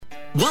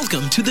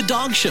Welcome to The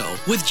Dog Show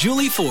with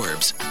Julie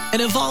Forbes, an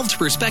evolved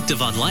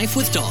perspective on life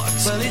with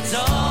dogs. Well, it's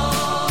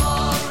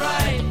all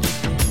right.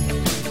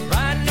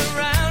 Riding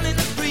around in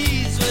the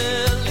breeze,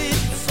 well,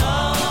 it's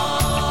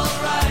all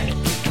right.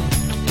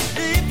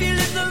 If you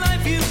live the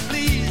life you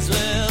please,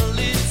 well,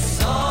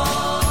 it's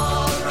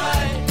all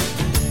right.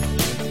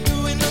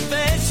 Doing the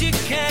best you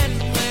can,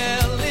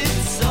 well,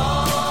 it's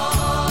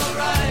all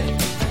right.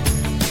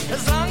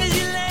 As long as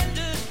you lend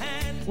a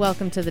hand.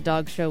 Welcome to The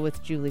Dog Show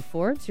with Julie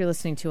Forbes. You're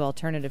listening to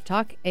Alternative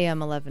Talk, AM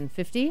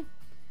 1150.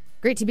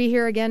 Great to be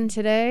here again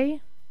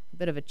today. A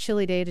bit of a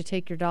chilly day to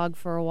take your dog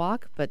for a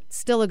walk, but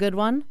still a good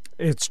one.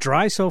 It's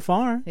dry so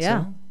far.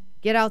 Yeah. So.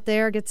 Get out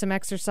there, get some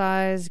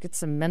exercise, get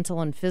some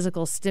mental and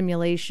physical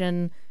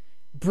stimulation,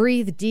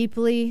 breathe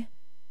deeply,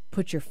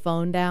 put your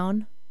phone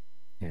down,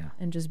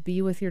 and just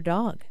be with your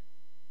dog.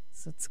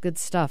 So it's good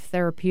stuff,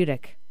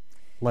 therapeutic.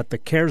 Let the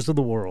cares of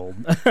the world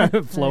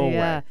flow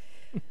away.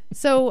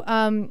 So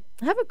I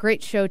have a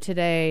great show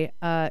today.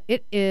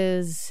 It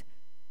is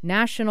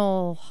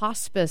National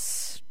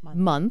Hospice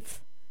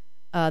Month,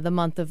 the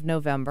month of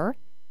November.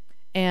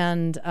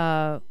 And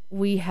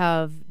we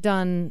have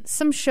done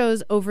some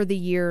shows over the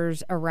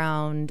years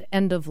around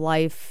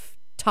end-of-life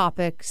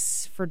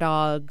topics for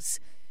dogs,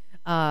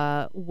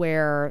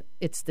 where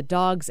it's the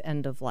dog's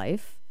end of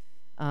life,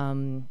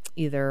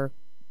 either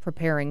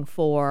preparing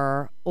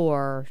for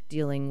or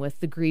dealing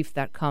with the grief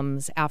that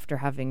comes after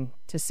having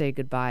to say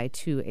goodbye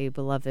to a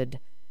beloved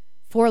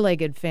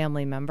four-legged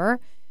family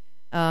member.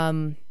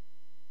 And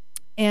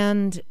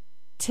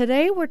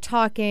today we're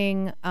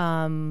talking,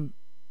 I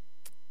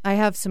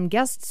have some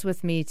guests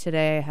with me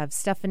today. I have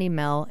Stephanie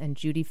Mell and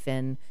Judy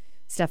Finn.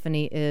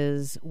 Stephanie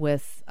is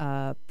with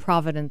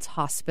Providence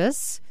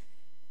Hospice,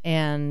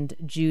 and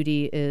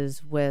Judy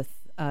is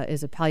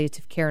a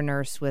palliative care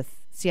nurse with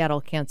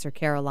Seattle Cancer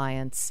Care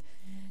Alliance.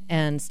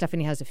 And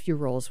Stephanie has a few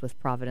roles with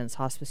Providence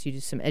Hospice. You do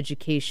some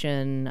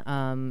education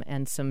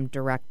and some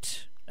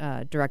direct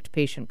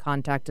patient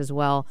contact as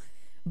well.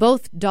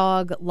 Both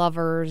dog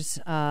lovers.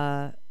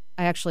 I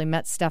actually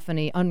met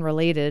Stephanie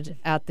unrelated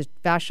at the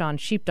Vashon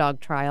Sheepdog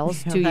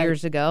Trials 2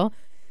 years ago.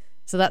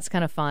 So that's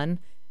kind of fun.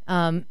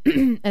 And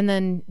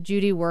then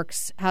Judy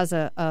has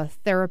a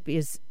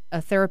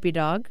therapy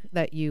dog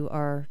that you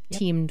are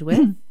teamed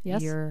with,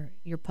 yes.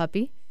 your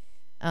puppy,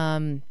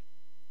 and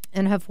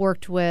have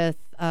worked with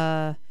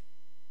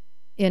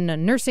in a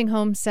nursing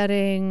home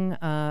setting,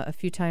 a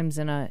few times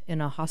in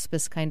a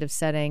hospice kind of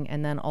setting,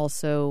 and then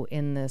also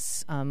in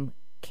this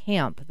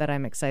camp that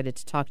I'm excited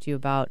to talk to you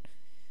about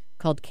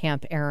called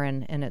Camp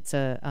Erin, and it's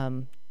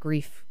a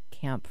grief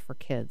camp for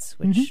kids,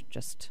 which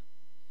just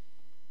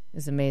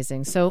is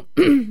amazing. So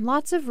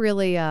lots of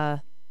really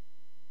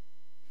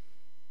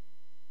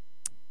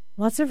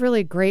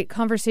great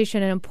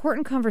conversation, and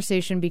important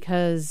conversation,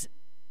 because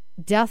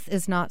death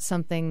is not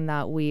something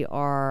that we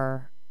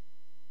are,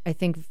 I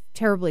think,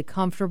 terribly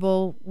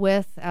comfortable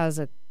with as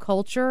a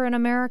culture in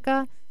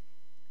America.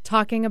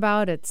 Talking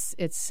about it's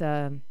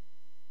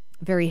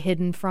very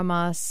hidden from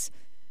us.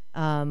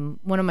 One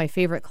of my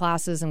favorite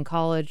classes in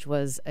college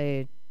was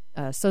a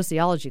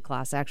sociology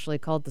class, actually,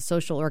 called The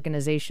Social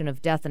Organization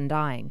of Death and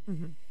Dying.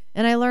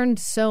 And I learned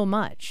so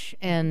much,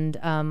 and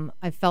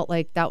I felt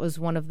like that was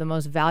one of the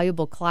most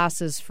valuable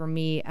classes for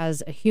me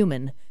as a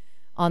human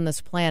on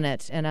this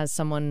planet, and as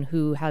someone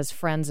who has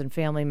friends and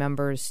family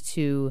members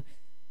to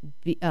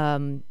be,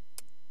 kind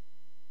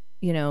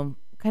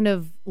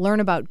of learn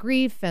about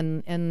grief.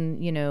 And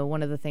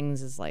one of the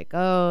things is like,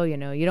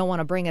 you don't want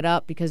to bring it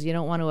up because you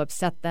don't want to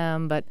upset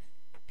them, but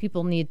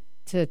people need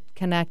to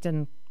connect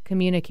and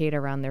communicate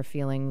around their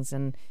feelings.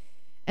 And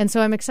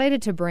so I'm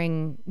excited to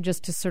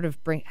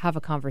have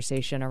a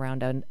conversation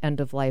around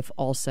end of life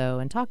also,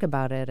 and talk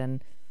about it,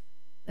 and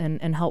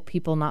help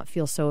people not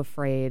feel so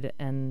afraid,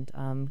 and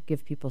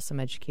give people some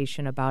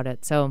education about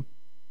it. So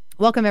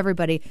welcome,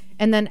 everybody.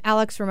 And then,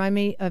 Alex, remind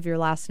me of your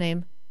last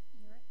name.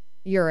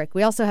 Urick.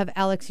 We also have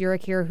Alex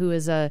Urick here, who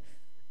is a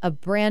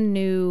brand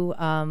new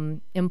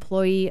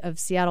employee of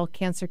Seattle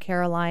Cancer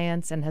Care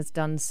Alliance, and has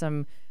done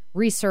some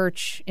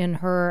research in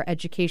her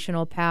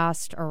educational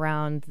past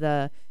around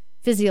the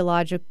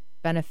physiologic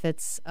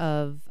benefits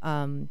of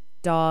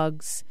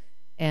dogs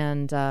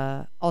and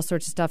all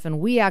sorts of stuff. And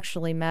we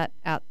actually met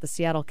at the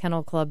Seattle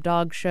Kennel Club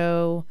Dog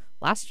Show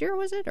last year,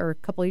 was it? Or a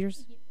couple of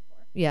years?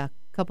 Yeah,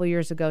 a couple of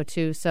years ago,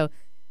 too. So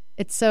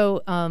it's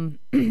so... and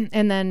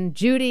then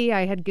Judy,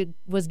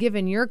 was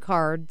given your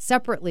card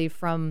separately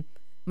from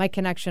my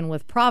connection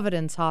with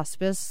Providence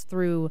Hospice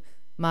through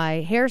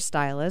my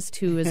hairstylist,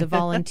 who is a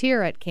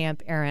volunteer at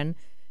Camp Erin.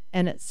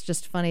 And it's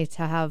just funny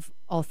to have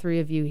all three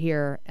of you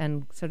here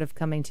and sort of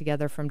coming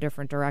together from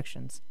different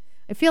directions.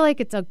 I feel like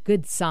it's a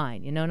good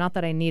sign, not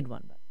that I need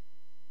one, but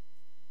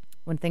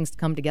when things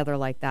come together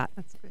like that.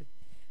 That's good.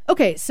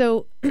 Okay,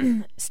 so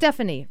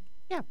Stephanie.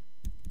 Yeah.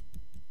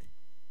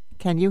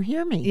 Can you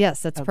hear me?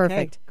 Yes, that's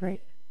perfect.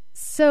 Great.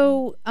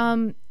 So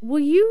will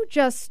you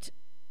just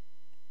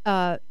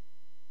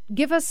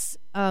give us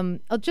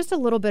just a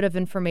little bit of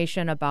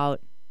information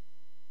about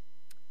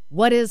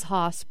what is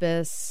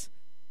hospice,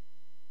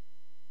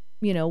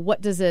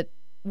 what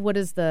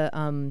is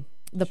the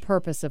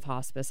purpose of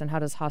hospice, and how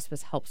does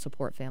hospice help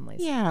support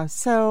families? Yeah,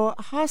 so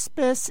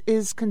hospice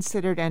is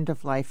considered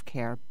end-of-life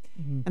care.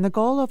 Mm-hmm. And the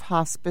goal of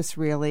hospice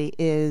really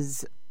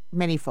is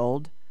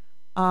manyfold,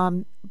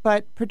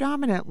 but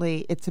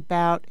predominantly it's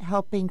about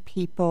helping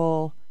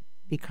people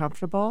be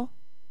comfortable,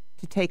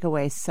 to take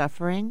away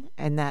suffering,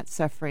 and that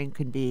suffering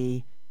could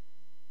be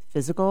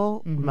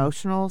physical,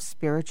 emotional,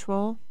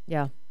 spiritual.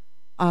 Yeah.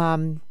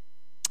 But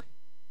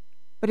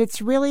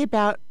it's really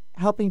about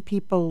helping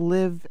people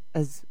live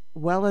as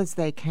well as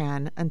they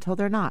can until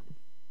they're not.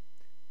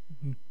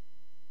 Mm-hmm.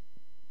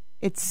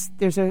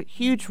 There's a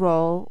huge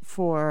role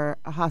for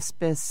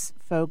hospice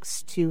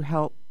folks to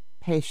help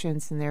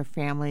patients and their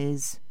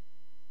families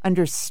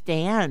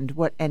understand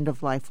what end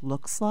of life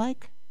looks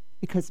like,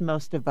 because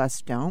most of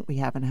us don't. We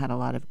haven't had a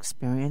lot of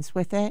experience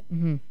with it.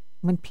 Mm-hmm.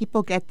 When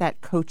people get that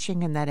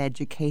coaching and that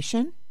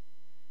education,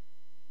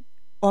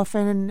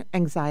 often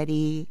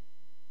anxiety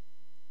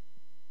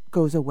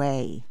goes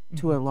away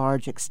to a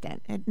large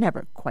extent. It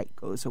never quite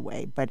goes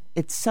away, but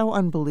it's so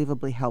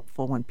unbelievably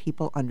helpful when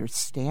people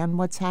understand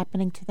what's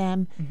happening to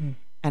them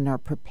and are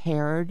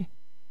prepared,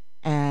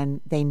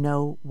 and they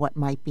know what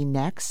might be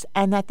next,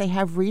 and that they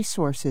have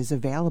resources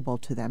available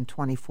to them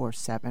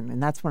 24/7.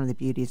 And that's one of the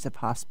beauties of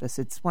hospice.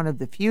 It's one of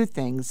the few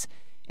things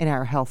in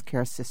our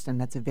healthcare system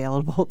that's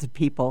available to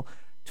people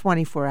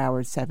 24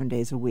 hours, 7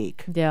 days a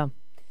week. Yeah.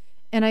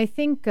 And I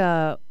think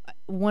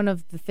one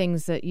of the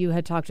things that you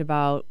had talked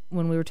about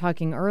when we were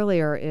talking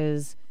earlier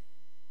is,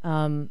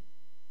 and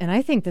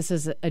I think this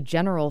is a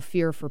general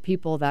fear for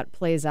people that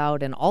plays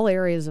out in all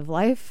areas of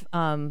life,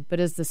 but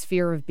is this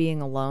fear of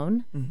being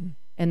alone,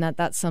 and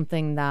that's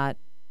something that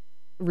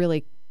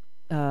really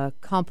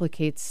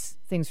complicates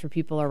things for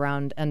people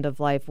around end of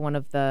life. One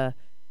of the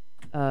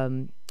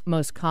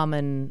most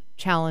common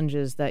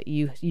challenges that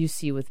you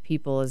see with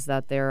people is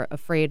that they're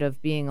afraid of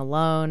being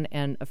alone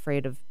and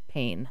afraid of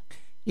pain.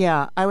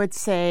 Yeah, I would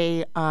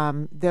say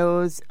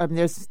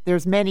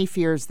there's many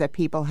fears that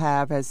people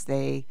have as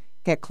they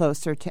get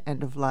closer to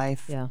end of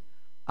life. Yeah.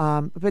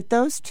 But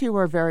those two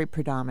are very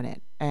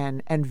predominant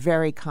and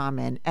very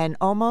common and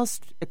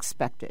almost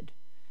expected.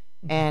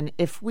 Mm-hmm. And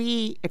if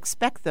we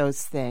expect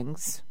those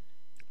things,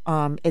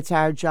 it's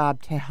our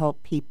job to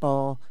help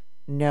people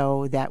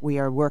know that we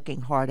are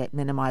working hard at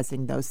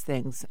minimizing those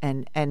things,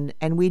 and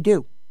we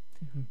do.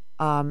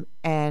 Mm-hmm.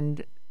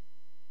 And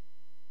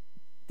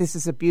this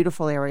is a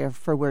beautiful area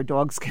for where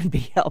dogs can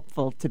be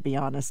helpful, to be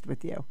honest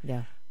with you.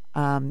 Yeah.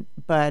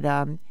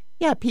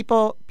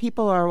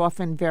 People are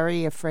often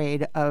very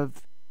afraid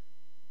of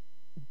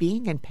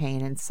being in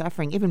pain and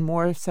suffering, even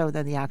more so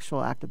than the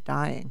actual act of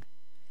dying.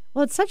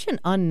 Well, it's such an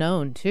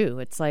unknown, too.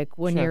 It's like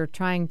when you're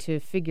trying to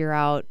figure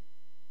out,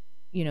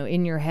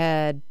 in your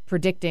head,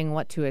 predicting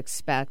what to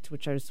expect,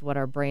 which is what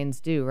our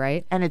brains do,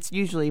 right? And it's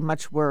usually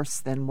much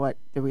worse than what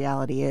the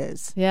reality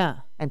is. Yeah.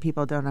 And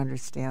people don't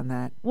understand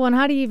that. Well, and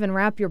how do you even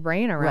wrap your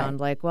brain around,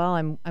 like, well,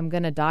 I'm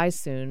going to die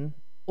soon,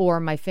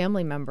 or my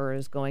family member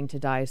is going to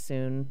die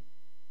soon?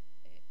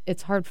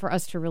 It's hard for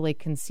us to really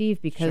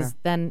conceive, because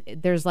then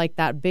there's like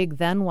that big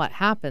then what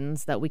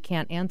happens that we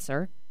can't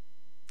answer.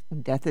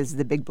 And death is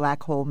the big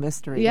black hole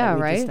mystery that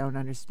we just don't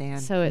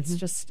understand. So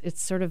it's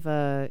it's sort of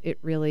it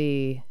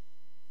really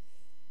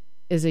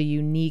is a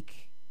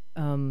unique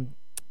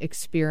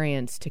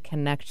experience to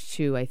connect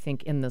to, I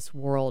think, in this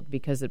world,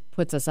 because it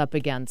puts us up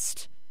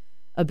against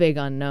a big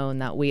unknown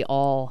that we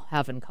all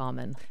have in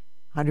common.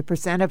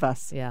 100% of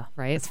us. Yeah,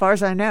 right? As far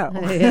as I know.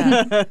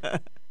 Yeah.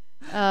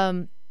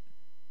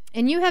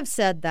 And you have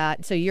said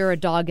that, so you're a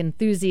dog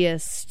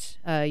enthusiast.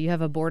 You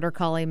have a Border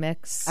Collie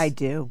mix. I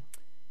do.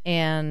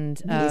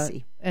 And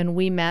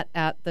we met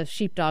at the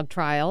sheepdog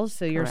trials,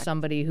 so you're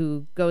somebody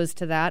who goes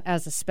to that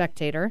as a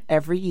spectator.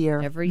 Every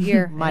year.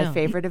 My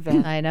favorite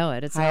event. I know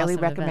it. It's highly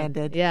awesome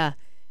recommended. Event. Yeah.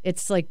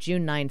 It's like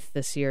June 9th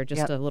this year.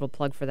 Just a little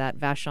plug for that.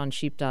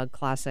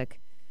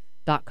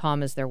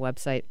 VashonSheepdogClassic.com is their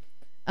website.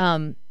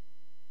 And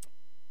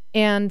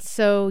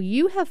so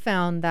you have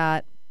found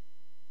that,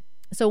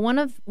 so one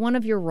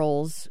of your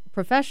roles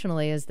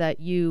professionally is that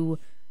you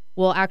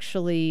will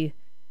actually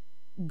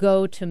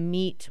go to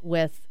meet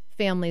with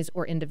families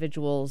or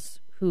individuals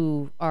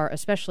who are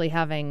especially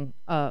having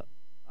an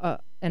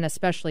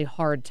especially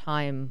hard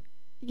time.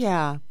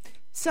 Yeah.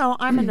 So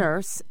I'm a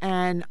nurse,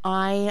 and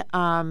I,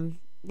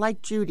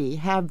 like Judy,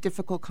 have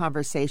difficult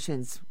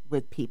conversations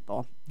with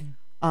people,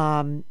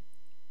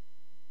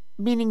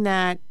 meaning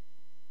that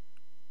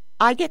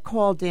I get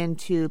called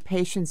into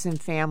patients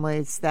and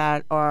families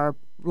that are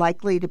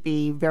likely to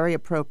be very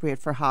appropriate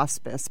for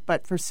hospice,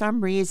 but for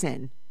some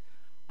reason,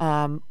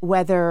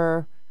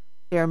 whether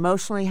they're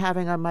emotionally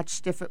having a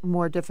much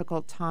more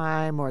difficult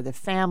time, or the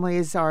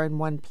families are in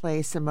one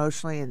place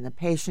emotionally and the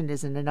patient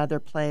is in another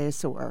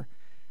place, or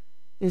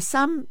there's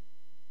some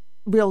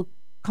real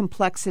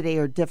complexity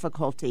or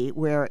difficulty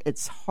where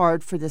it's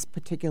hard for this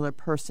particular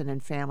person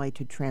and family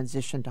to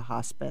transition to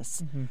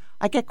hospice. Mm-hmm.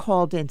 I get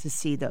called in to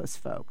see those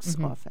folks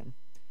often.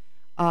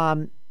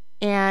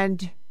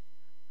 And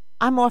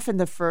I'm often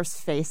the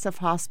first face of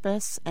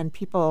hospice, and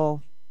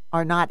people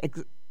are not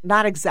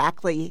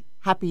exactly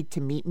happy to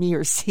meet me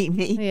or see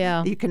me.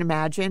 Yeah. You can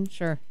imagine.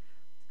 Sure.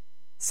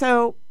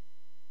 So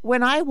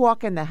when I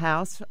walk in the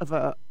house of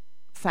a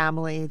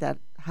family that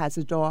has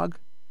a dog,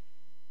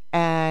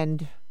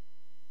 and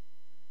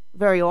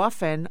very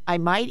often I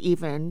might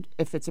even,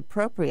 if it's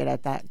appropriate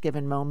at that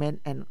given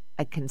moment, and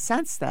I can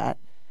sense that,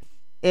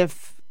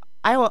 if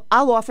I'll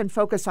often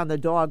focus on the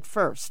dog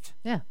first.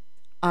 Yeah.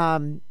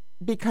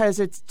 Because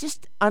it's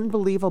just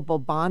unbelievable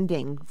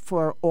bonding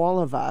for all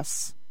of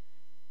us,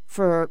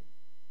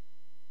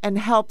 and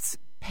helps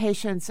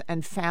patients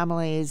and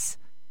families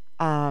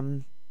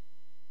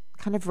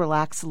kind of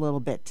relax a little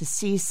bit to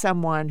see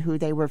someone who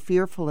they were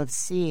fearful of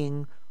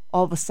seeing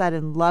all of a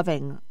sudden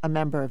loving a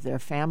member of their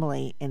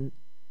family. And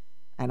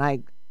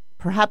I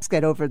perhaps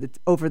get over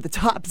the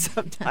top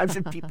sometimes,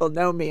 and people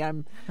know me.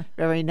 I'm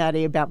very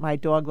nutty about my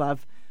dog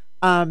love.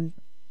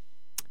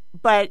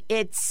 But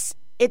it's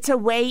a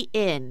way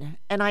in,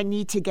 and I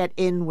need to get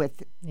in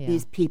with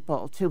these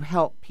people to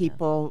help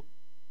people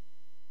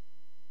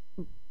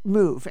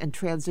move and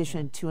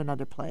transition to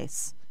another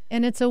place.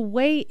 And it's a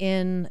way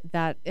in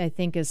that I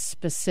think is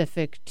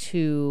specific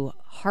to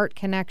heart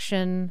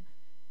connection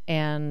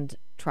and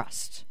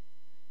trust.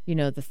 You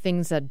know, the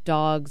things that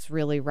dogs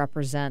really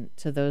represent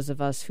to those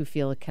of us who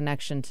feel a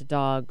connection to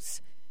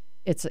dogs.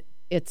 It's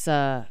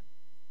a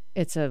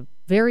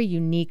very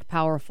unique,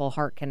 powerful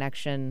heart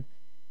connection.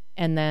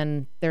 And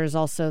then there's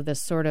also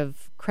this sort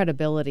of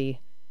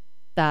credibility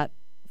that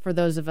for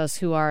those of us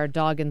who are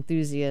dog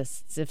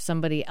enthusiasts, if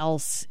somebody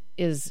else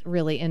is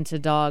really into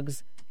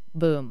dogs,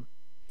 boom.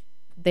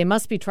 They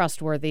must be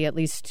trustworthy, at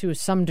least to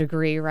some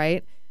degree,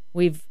 right?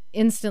 We've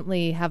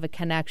instantly have a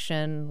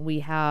connection.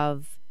 We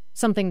have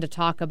something to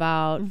talk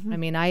about. I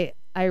mean, I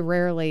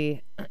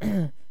rarely,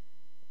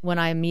 when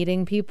I'm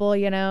meeting people,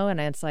 and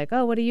it's like,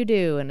 oh, what do you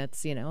do? And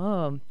it's,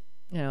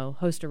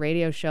 host a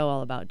radio show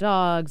all about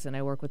dogs, and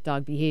I work with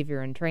dog behavior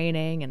and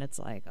training, and it's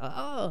like,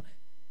 oh,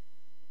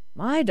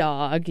 my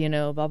dog,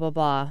 blah, blah,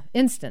 blah.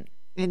 Instant.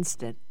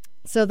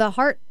 So the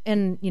heart,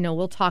 and,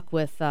 we'll talk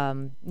with, I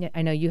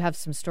know you have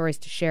some stories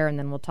to share, and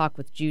then we'll talk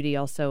with Judy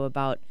also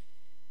about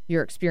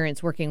your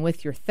experience working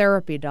with your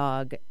therapy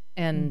dog,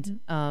 and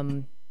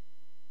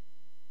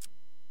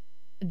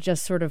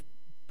just sort of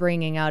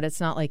bringing out, it's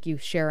not like you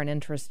share an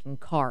interest in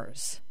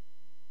cars.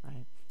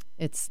 Right.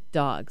 It's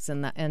dogs,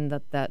 and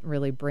that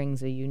really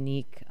brings a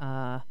unique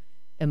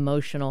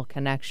emotional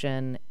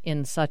connection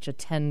in such a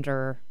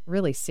tender,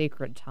 really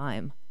sacred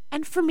time.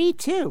 And for me,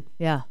 too.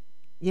 Yeah.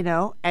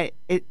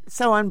 It's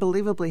so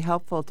unbelievably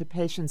helpful to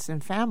patients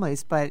and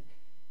families, but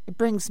it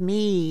brings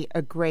me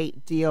a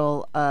great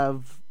deal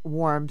of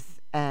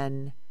warmth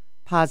and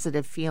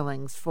positive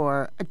feelings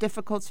for a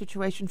difficult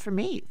situation for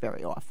me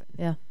very often.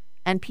 Yeah.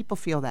 And people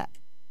feel that,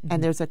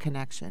 and there's a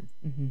connection.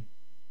 Mm-hmm.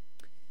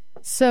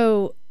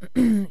 So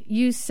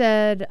you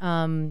said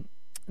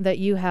that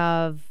you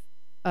have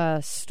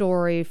a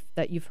story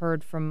that you've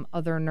heard from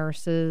other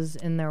nurses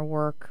in their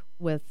work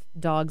with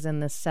dogs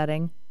in this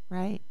setting.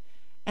 Right.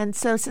 And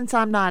so since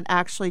I'm not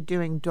actually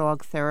doing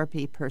dog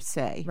therapy per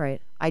se,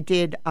 right, I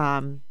did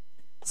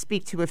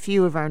speak to a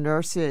few of our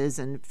nurses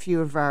and a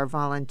few of our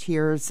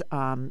volunteers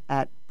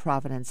at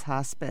Providence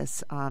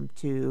Hospice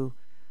to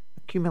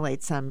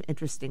accumulate some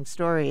interesting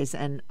stories.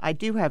 And I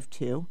do have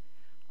two.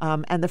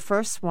 And the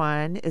first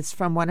one is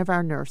from one of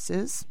our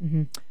nurses.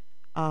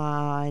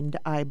 And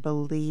I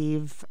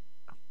believe,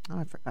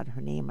 I forgot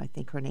her name. I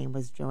think her name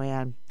was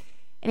Joanne.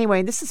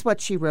 Anyway, this is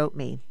what she wrote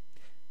me.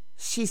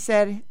 She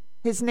said,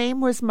 his name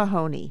was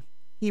Mahoney.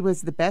 He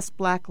was the best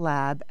black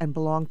lab and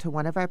belonged to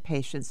one of our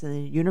patients in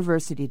the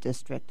University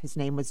District. His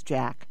name was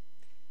Jack.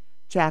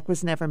 Jack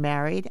was never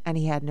married, and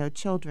he had no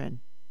children.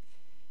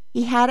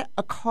 He had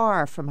a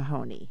car for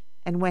Mahoney,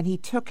 and when he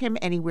took him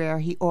anywhere,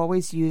 he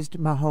always used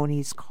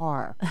Mahoney's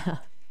car.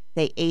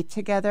 They ate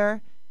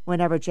together.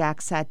 Whenever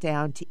Jack sat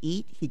down to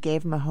eat, he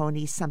gave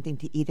Mahoney something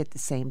to eat at the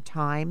same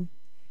time.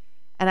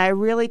 And I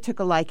really took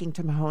a liking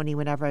to Mahoney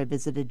whenever I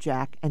visited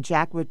Jack, and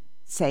Jack would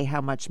say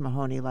how much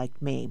Mahoney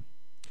liked me.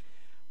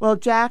 Well,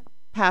 Jack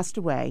passed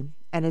away,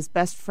 and his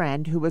best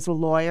friend, who was a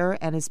lawyer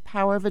and his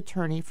power of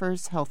attorney for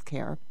his health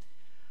care,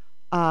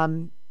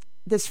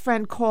 this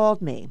friend called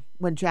me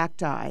when Jack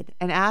died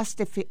and asked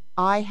if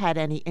I had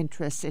any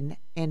interest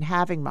in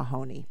having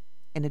Mahoney,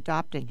 in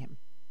adopting him.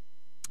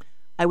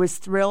 I was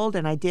thrilled,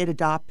 and I did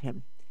adopt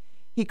him.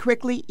 He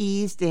quickly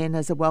eased in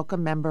as a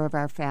welcome member of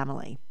our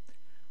family.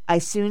 I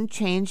soon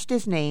changed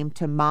his name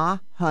to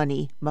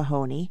Ma-Honey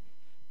Mahoney,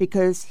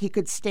 because he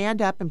could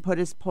stand up and put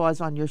his paws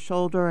on your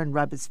shoulder and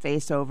rub his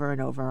face over and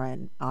over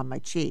and on my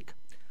cheek.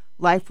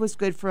 Life was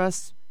good for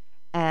us,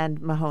 and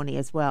Mahoney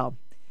as well.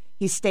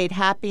 He stayed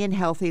happy and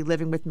healthy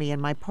living with me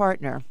and my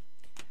partner.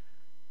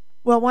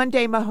 Well, one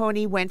day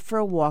Mahoney went for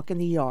a walk in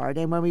the yard,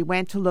 and when we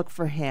went to look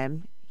for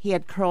him, he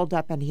had curled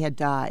up and he had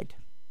died.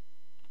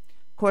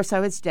 Of course, I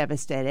was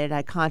devastated.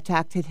 I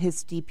contacted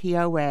his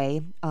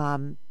DPOA,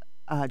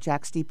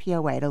 Jack's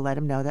DPOA, to let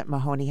him know that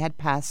Mahoney had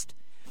passed.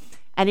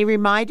 And he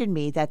reminded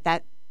me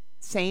that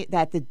saying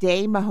that the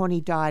day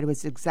Mahoney died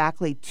was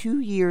exactly 2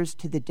 years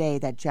to the day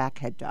that Jack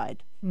had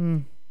died.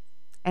 Mm.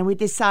 And we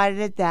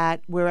decided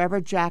that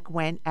wherever Jack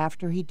went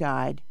after he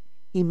died,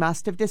 he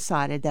must have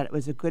decided that it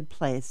was a good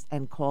place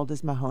and called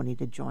his Mahoney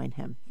to join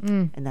him.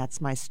 And that's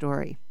my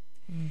story.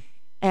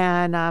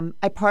 And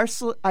I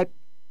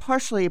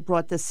partially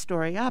brought this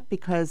story up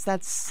because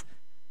that's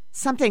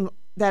something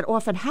that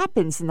often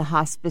happens in the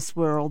hospice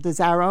world is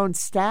our own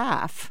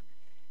staff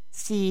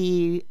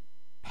see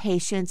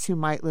patients who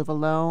might live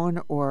alone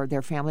or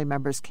their family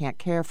members can't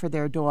care for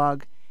their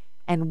dog,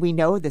 and we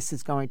know this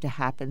is going to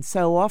happen.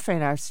 So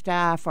often our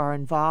staff are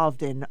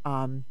involved in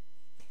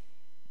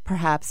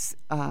perhaps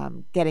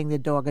getting the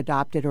dog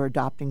adopted or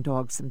adopting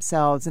dogs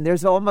themselves, and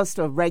there's almost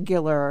a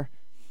regular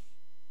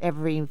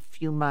every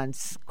few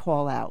months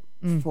call out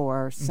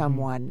for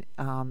someone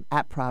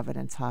at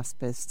Providence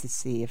Hospice to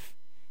see if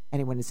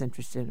anyone is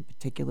interested in a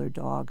particular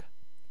dog.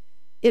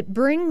 It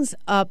brings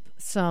up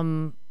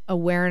some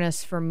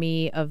awareness for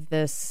me of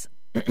this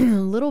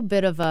little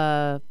bit of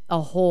a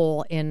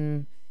hole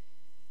in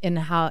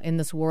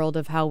this world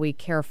of how we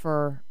care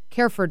for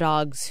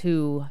dogs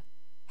who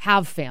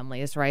have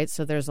families, right?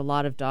 So there's a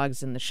lot of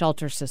dogs in the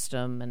shelter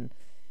system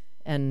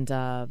and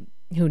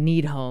who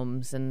need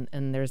homes,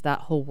 and there's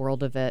that whole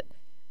world of it.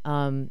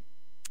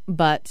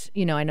 But,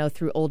 I know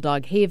through Old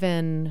Dog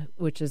Haven,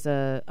 which is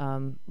a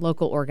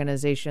local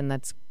organization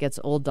that gets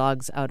old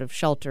dogs out of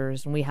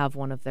shelters, and we have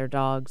one of their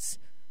dogs,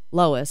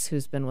 Lois,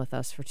 who's been with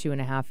us for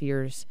 2.5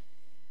 years.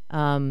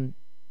 And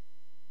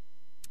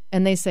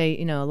they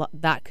say,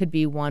 that could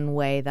be one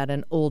way that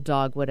an old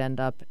dog would end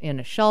up in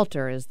a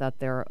shelter is that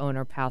their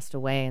owner passed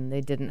away and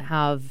the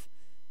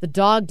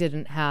dog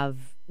didn't have,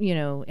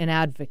 an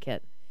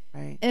advocate.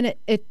 Right. And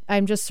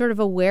I'm just sort of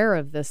aware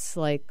of this,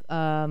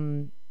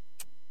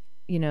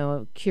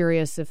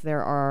 curious if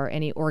there are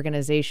any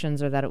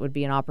organizations or that it would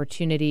be an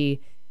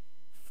opportunity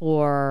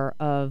for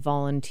a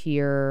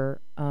volunteer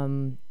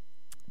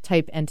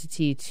type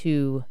entity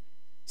to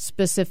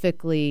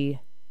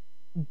specifically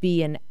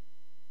be an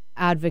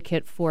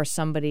advocate for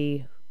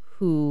somebody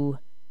who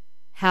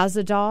has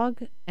a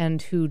dog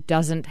and who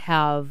doesn't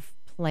have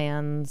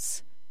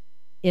plans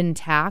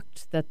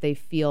intact that they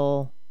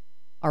feel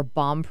are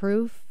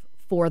bomb-proof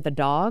for the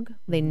dog.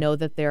 They know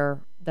that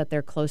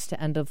they're close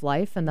to end of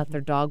life and that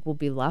their dog will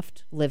be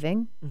left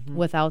living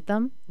without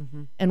them.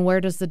 And where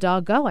does the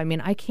dog go? I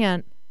mean, I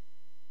can't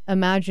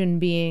imagine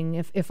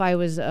being, if I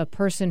was a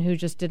person who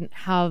just didn't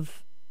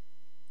have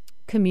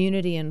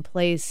community in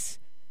place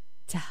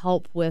to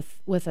help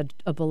with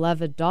a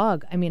beloved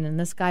dog. I mean, and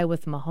this guy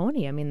with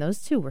Mahoney, I mean, those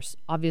two were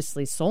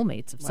obviously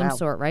soulmates of some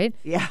sort, right?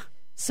 Yeah.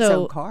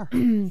 So, Same car.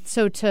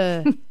 So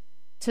to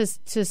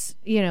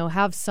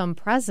have some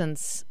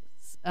presence,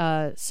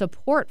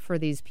 support for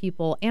these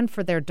people and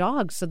for their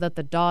dogs, so that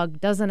the dog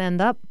doesn't end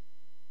up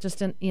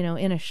just in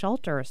a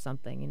shelter or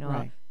something.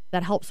 Right.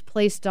 That helps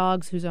place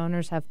dogs whose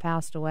owners have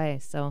passed away.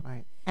 So,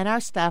 right. And our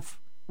staff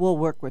will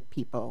work with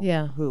people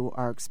Yeah. who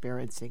are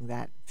experiencing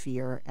that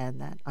fear and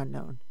that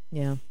unknown.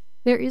 yeah.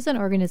 There is an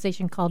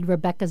organization called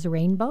Rebecca's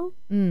Rainbow,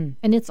 and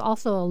it's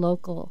also a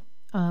local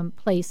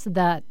place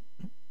that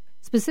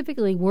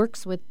specifically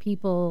works with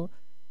people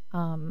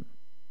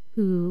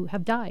who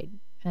have died.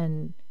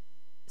 And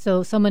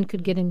so someone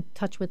could get in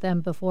touch with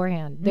them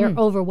beforehand. They're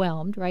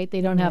overwhelmed, right?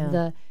 They don't have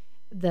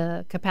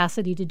the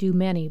capacity to do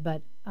many,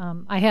 but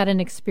I had an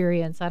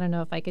experience. I don't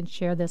know if I can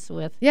share this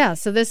with. Yeah,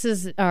 so this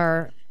is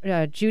our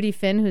Judy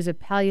Finn, who's a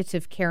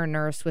palliative care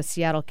nurse with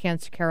Seattle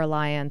Cancer Care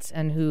Alliance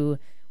and who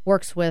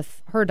works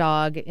with her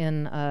dog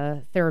in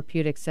a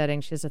therapeutic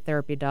setting. She has a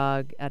therapy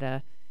dog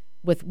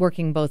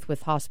working both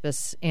with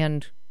hospice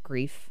and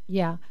grief.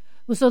 Yeah.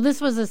 Well, so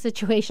this was a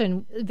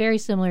situation very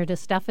similar to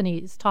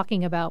Stephanie's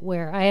talking about,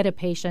 where I had a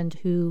patient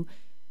who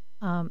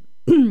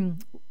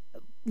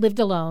lived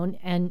alone,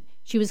 and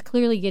she was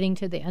clearly getting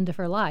to the end of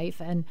her life.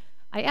 And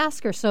I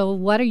asked her, so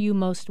what are you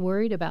most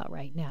worried about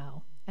right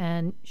now?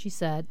 And she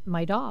said,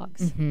 my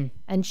dogs.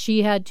 And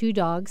she had 2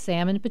 dogs,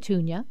 Sam and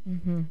Petunia,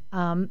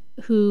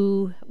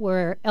 who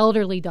were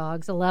elderly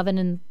dogs, 11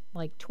 and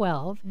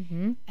 12.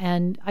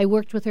 And I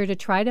worked with her to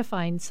try to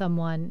find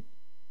someone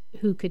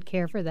who could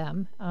care for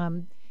them.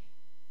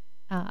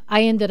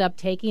 I ended up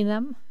taking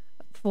them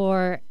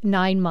for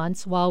 9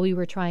 months while we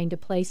were trying to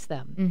place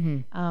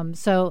them.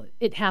 So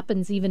it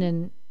happens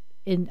even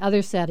in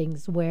other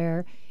settings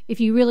where if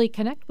you really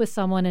connect with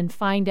someone and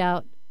find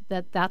out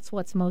that that's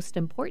what's most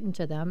important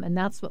to them, and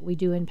that's what we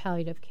do in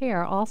palliative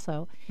care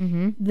also,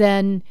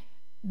 then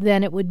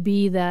it would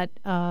be that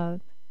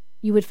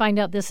you would find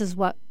out this is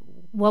what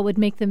would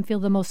make them feel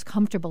the most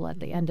comfortable at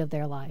the end of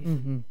their life.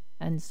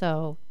 And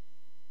so,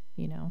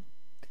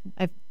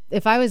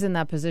 If I was in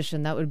that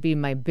position, that would be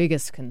my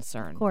biggest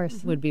concern. Of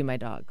course. Would be my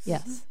dogs.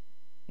 Yes.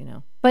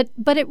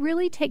 But it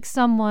really takes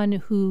someone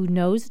who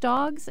knows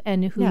dogs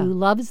and who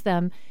loves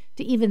them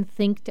to even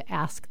think to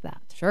ask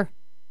that. Sure.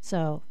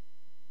 So,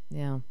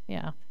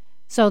 Yeah.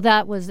 So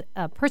that was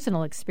a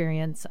personal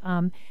experience.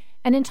 And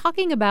in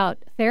talking about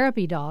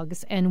therapy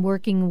dogs and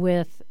working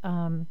with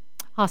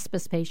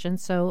hospice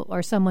patient,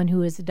 or someone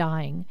who is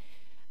dying.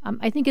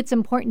 I think it's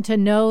important to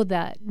know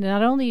that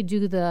not only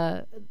do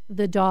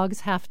the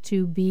dogs have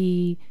to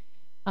be,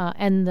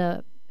 and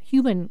the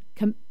human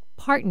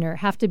partner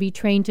have to be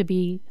trained to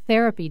be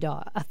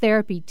a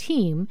therapy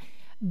team,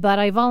 but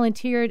I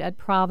volunteered at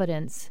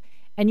Providence,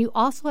 and you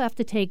also have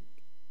to take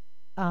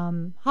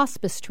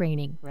hospice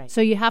training. Right.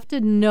 So you have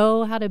to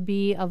know how to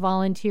be a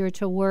volunteer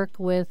to work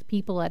with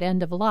people at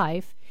end of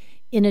life,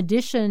 in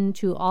addition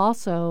to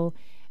also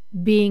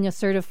being a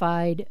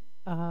certified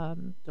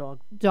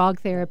dog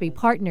therapy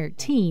partner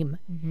team.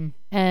 Mm-hmm.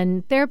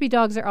 And therapy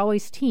dogs are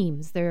always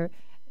teams. They're,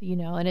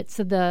 and it's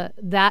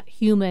that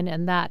human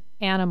and that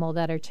animal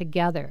that are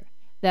together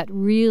that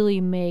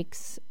really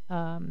makes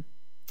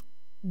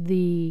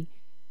the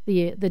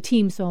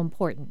team so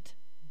important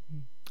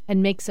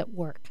and makes it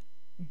work.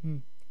 Mm-hmm.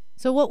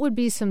 So what would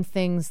be some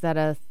things that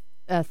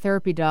a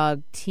therapy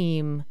dog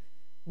team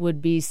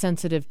would be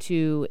sensitive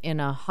to in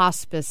a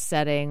hospice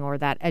setting, or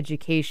that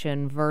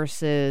education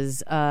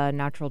versus a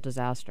natural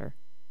disaster?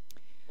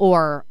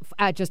 Or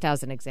just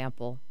as an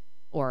example,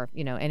 or,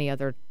 any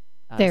other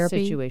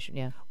therapy situation.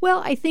 Yeah.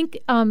 Well, I think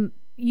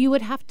you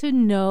would have to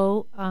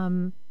know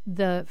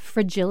the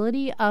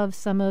fragility of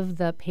some of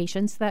the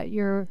patients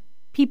the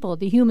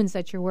humans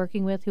that you're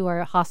working with who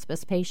are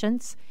hospice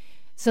patients,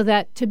 so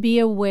that to be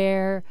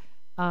aware,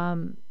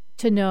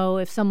 to know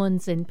if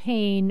someone's in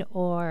pain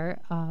or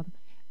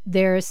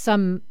there's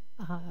some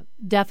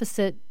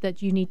deficit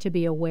that you need to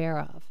be aware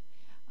of.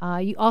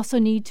 You also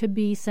need to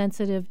be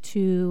sensitive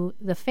to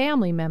the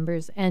family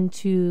members and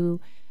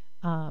to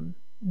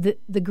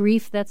the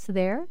grief that's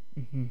there,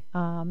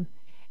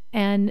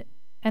 and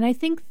I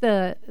think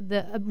the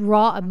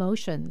raw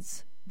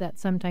emotions that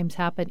sometimes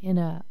happen in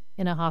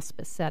a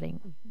hospice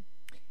setting.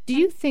 Do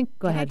you think?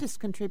 Go ahead. Can I just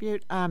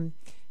contribute?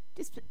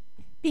 Just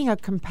being a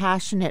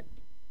compassionate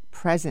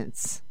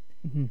presence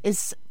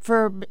is,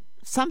 for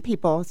some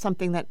people,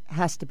 something that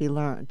has to be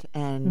learned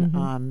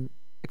and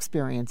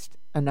experienced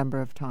a number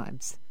of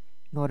times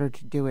in order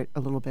to do it a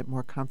little bit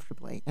more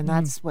comfortably. And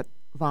that's what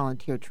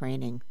volunteer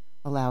training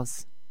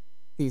allows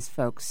these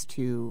folks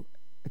to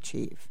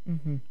achieve.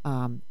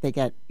 They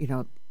get,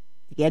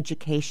 the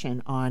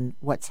education on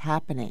what's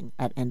happening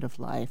at end of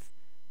life,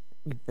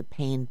 the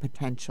pain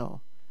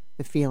potential,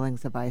 the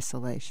feelings of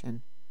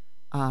isolation,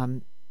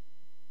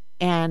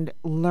 and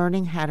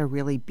learning how to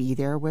really be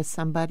there with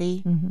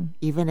somebody,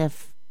 even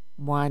if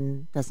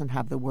one doesn't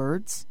have the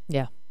words,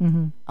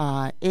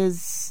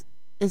 is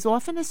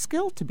often a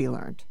skill to be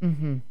learned.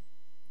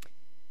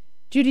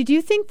 Judy, do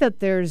you think that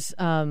there's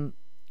a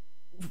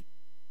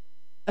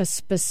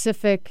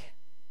specific,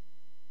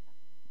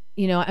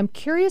 I'm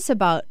curious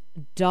about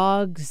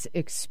dogs'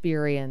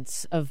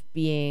 experience of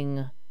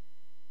being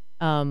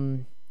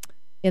in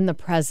the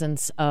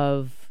presence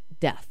of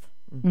death.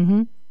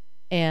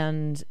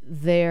 And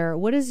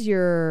what is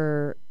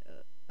your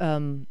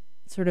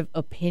sort of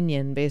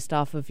opinion based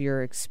off of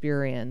your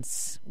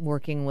experience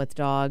working with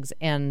dogs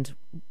and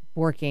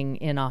working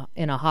in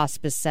a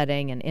hospice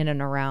setting and in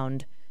and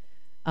around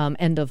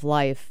end of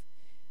life?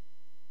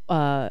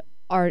 And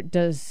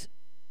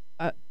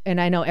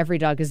I know every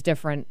dog is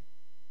different.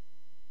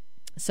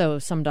 So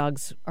some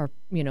dogs are,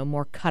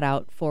 more cut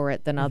out for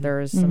it than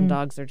others. Some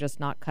dogs are just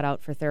not cut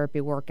out for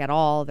therapy work at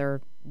all.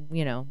 They're,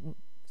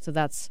 so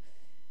that's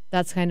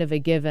kind of a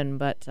given.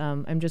 But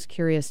I'm just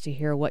curious to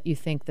hear what you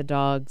think the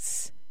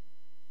dog's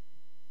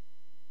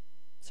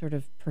sort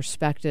of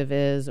perspective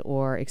is,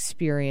 or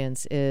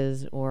experience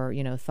is, or,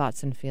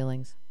 thoughts and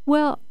feelings.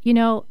 Well,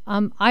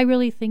 I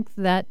really think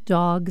that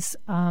dogs,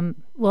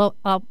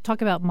 I'll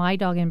talk about my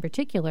dog in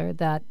particular,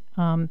 that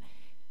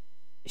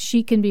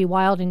she can be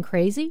wild and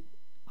crazy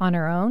on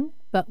her own,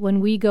 but when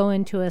we go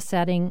into a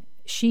setting,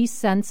 she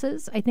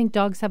senses. I think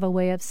dogs have a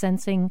way of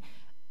sensing,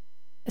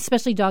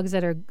 especially dogs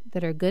that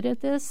are good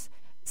at this,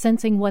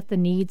 sensing what the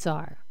needs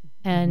are,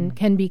 and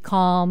can be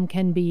calm,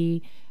 can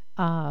be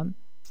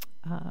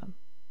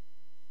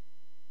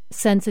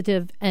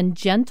sensitive and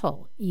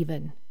gentle,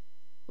 even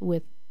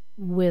with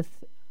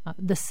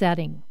the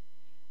setting.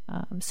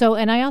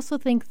 And I also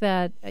think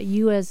that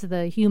you as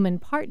the human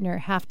partner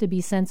have to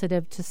be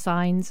sensitive to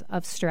signs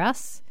of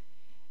stress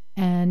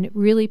and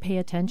really pay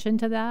attention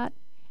to that.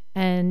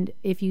 And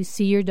if you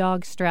see your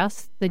dog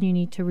stressed, then you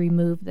need to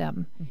remove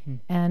them.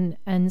 And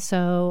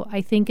so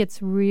I think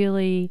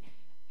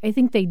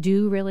they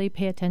do really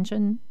pay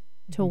attention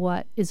to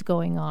what is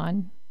going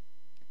on.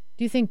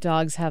 Do you think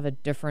dogs have a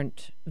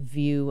different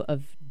view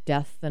of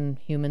death than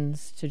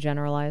humans, to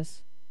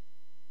generalize?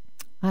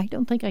 I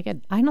don't think I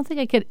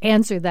could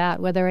answer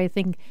that, whether I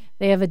think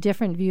they have a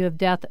different view of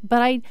death.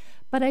 But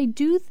I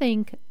do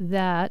think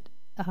that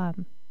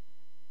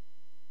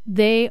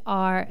they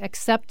are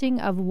accepting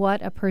of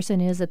what a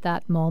person is at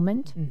that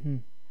moment.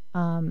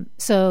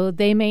 So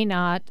they may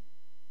not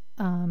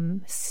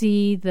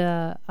see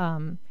the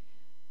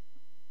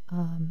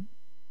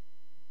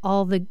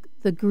all the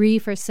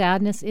grief or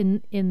sadness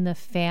in the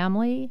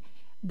family,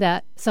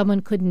 that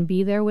someone couldn't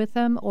be there with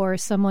them, or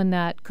someone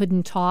that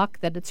couldn't talk,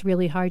 that it's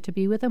really hard to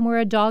be with them, where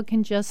a dog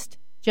can just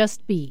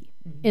be.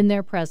 in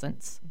their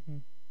presence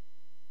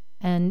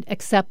and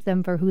accept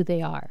them for who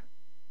they are,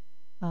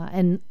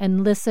 and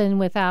listen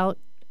without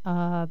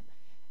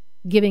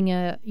giving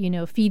a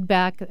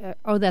feedback.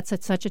 Oh, that's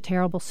such a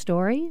terrible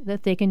story.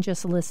 That they can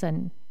just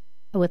listen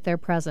with their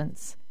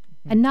presence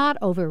and not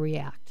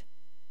overreact.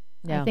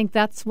 Yeah. I think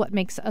that's what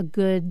makes a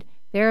good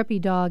therapy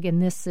dog in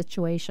this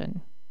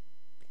situation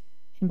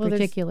in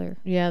particular.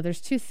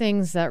 There's two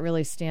things that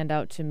really stand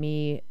out to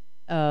me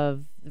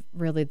of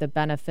really the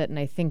benefit, and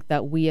I think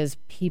that we as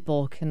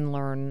people can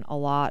learn a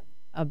lot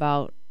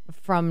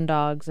from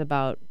dogs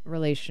about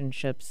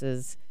relationships,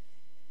 is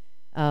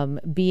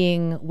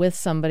being with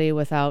somebody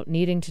without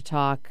needing to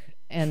talk,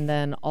 and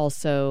then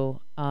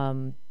also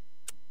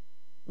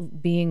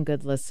being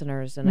good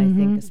listeners. And I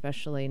think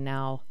especially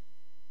now,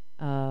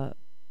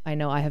 I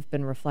know I have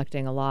been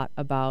reflecting a lot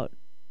about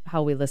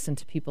how we listen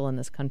to people in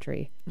this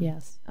country.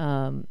 Yes.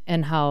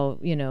 And how,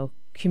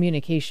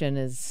 communication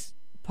is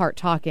part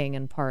talking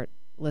and part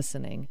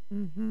listening.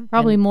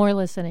 Probably more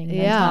listening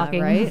than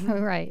talking. Right?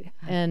 Right.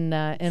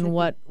 And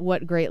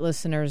what great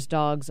listeners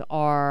dogs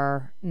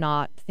are,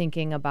 not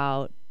thinking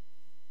about,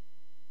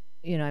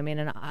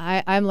 and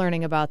I'm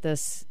learning about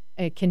this.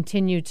 I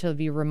continue to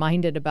be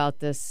reminded about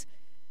this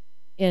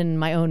in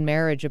my own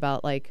marriage,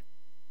 about like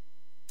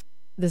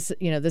this,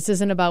 this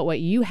isn't about what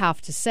you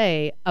have to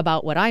say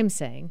about what I'm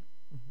saying.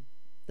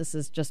 This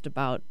is just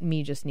about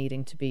me just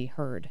needing to be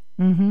heard.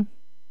 And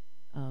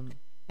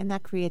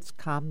that creates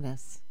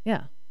calmness.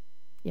 Yeah.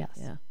 Yes.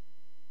 Yeah.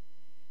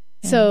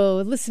 So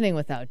listening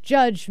without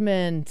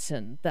judgment,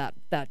 and that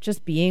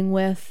just being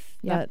with,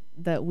 that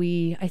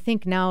I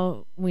think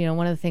now,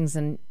 one of the things,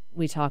 and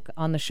we talk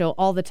on the show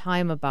all the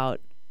time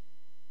about,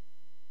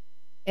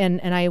 and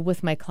I,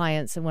 with my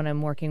clients, and when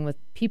I'm working with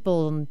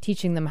people and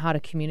teaching them how to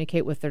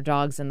communicate with their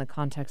dogs in the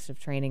context of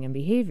training and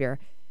behavior,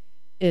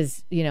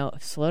 is,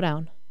 slow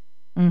down.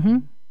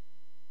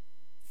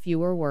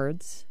 Fewer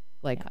words,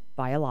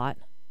 by a lot,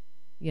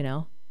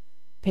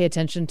 pay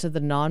attention to the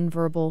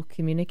nonverbal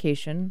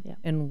communication. Yeah.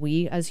 And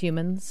we as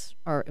humans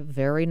are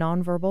very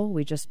nonverbal.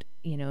 We just,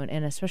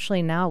 and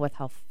especially now with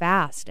how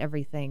fast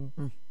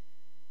everything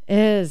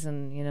is,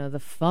 and, the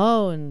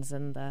phones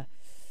and the,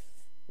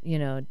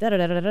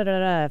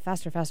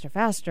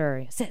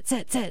 faster. Sit.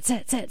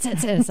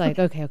 It's like,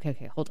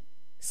 okay, hold on,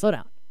 slow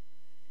down.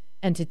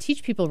 And to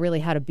teach people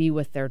really how to be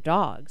with their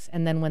dogs.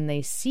 And then when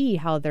they see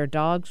how their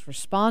dogs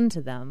respond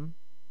to them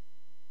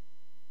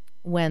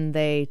when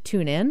they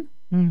tune in,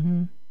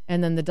 and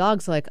then the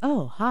dog's like,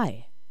 oh,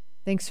 hi,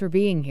 thanks for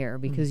being here,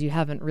 because you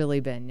haven't really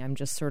been.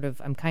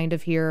 I'm kind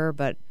of here.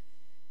 But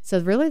so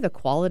really the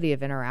quality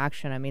of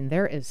interaction, I mean,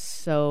 there is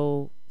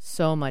so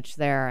much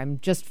there. I'm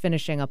just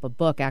finishing up a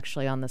book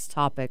actually on this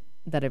topic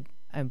that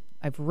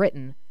I've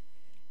written.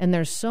 And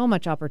there's so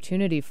much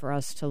opportunity for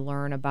us to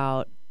learn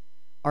about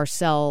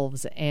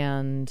ourselves,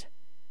 and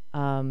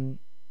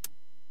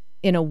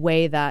in a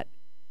way that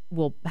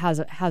has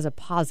a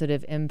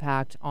positive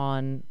impact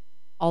on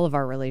all of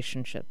our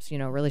relationships,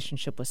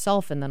 relationship with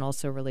self, and then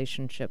also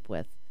relationship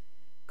with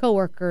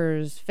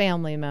coworkers,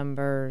 family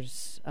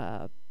members,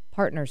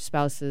 partners,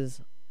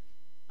 spouses,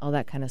 all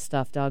that kind of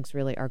stuff. Dogs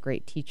really are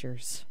great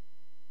teachers.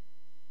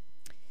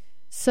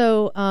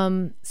 So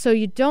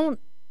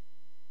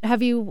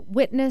have you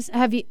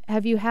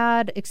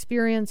had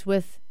experience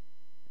with,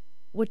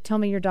 tell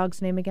me your dog's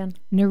name again?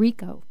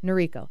 Noriko.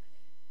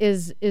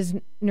 Is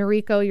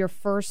Noriko your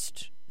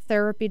first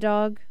therapy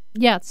dog?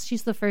 Yes,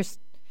 she's the first.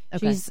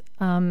 Okay. She's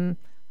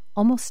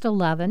almost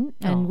 11,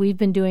 and we've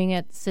been doing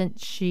it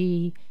since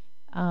she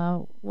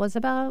was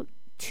about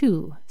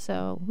 2.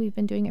 So we've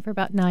been doing it for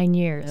about 9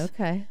 years.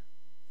 Okay.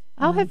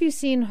 How have you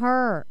seen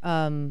her?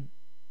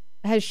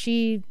 Has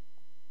she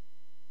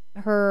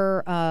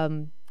her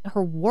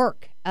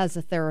work as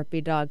a therapy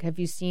dog? Have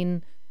you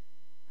seen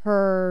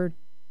her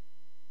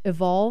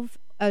evolve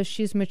as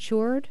she's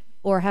matured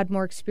or had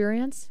more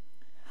experience?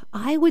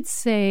 I would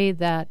say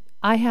that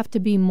I have to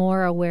be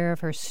more aware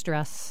of her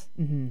stress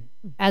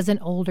as an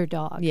older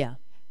dog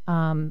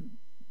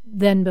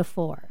than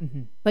before.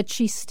 But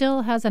she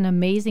still has an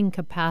amazing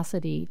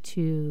capacity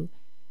to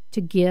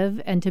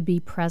give and to be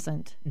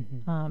present.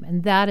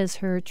 And that is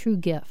her true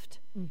gift.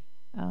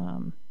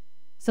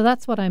 So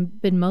that's what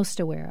I've been most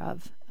aware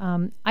of.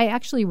 I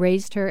actually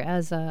raised her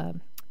as a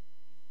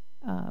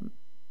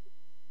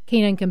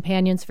Canine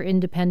Companions for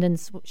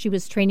Independence. She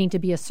was training to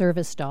be a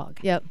service dog.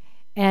 Yep.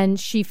 And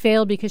she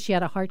failed because she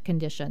had a heart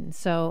condition.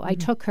 So I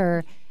took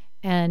her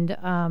and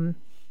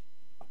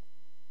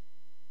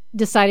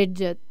decided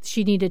that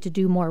she needed to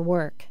do more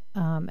work,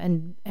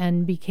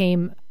 and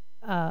became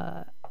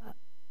a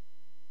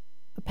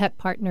pet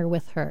partner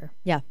with her.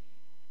 Yeah.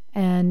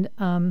 And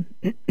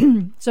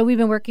so we've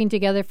been working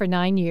together for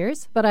 9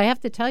 years. But I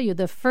have to tell you,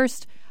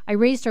 I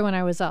raised her when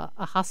I was a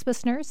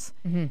hospice nurse,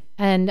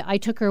 and I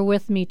took her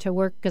with me to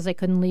work because I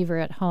couldn't leave her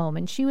at home.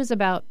 And she was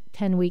about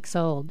 10 weeks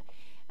old.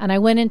 And I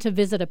went in to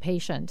visit a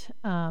patient,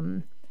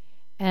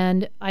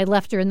 and I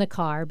left her in the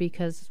car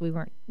because we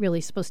weren't really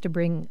supposed to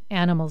bring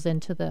animals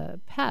into the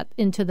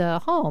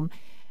home.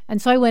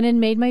 And so I went and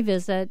made my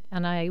visit,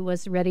 and I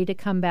was ready to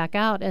come back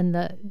out.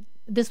 And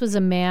this was a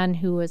man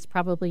who was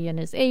probably in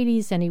his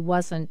 80s, and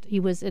he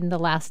was in the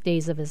last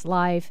days of his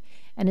life.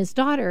 And his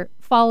daughter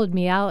followed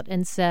me out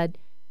and said,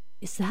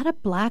 "Is that a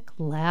black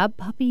lab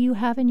puppy you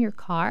have in your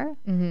car?"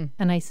 Mm-hmm.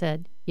 And I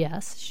said,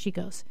 "Yes." She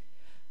goes,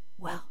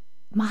 "Well,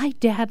 my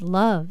dad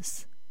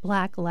loves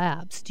black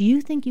labs. Do you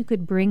think you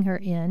could bring her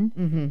in?"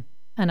 Mm-hmm.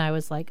 And I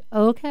was like,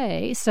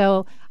 okay.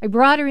 So I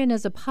brought her in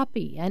as a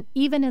puppy, and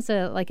even as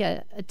a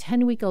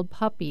 10-week-old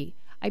puppy,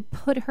 I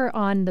put her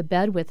on the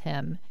bed with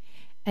him,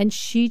 and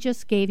she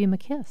just gave him a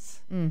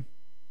kiss. Mm.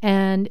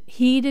 And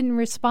he didn't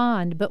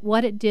respond, but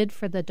what it did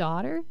for the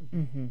daughter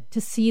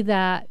to see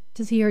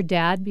her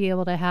dad be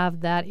able to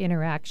have that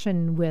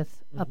interaction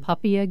with a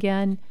puppy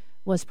again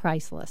was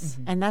priceless.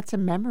 Mm-hmm. And that's a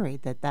memory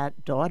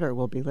that daughter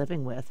will be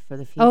living with for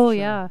the future. Oh,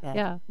 yeah, that,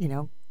 yeah. You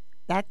know,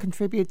 that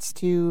contributes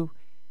to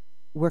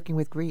working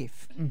with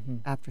grief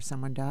after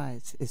someone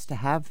dies, is to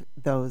have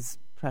those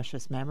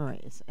precious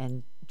memories,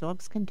 and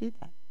dogs can do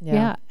that.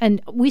 Yeah. And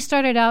we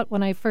started out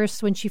when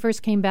she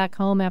first came back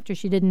home after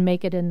she didn't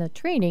make it in the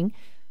training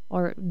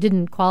or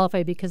didn't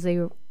qualify because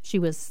she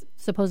was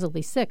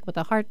supposedly sick with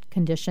a heart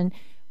condition.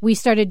 We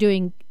started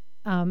doing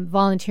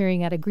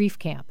volunteering at a grief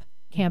camp,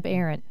 Camp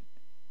Aaron.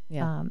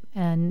 Yeah.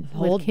 And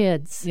with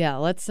kids. Yeah,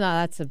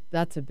 that's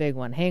a big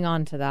one. Hang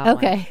on to that one.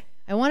 Okay.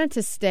 I wanted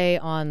to stay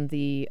on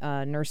the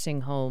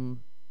nursing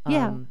home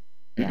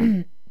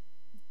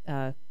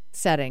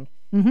setting.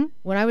 Mm-hmm.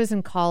 When I was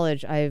in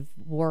college, I've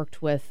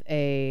worked with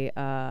a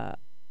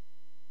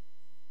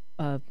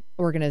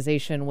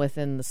organization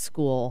within the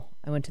school.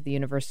 I went to the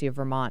University of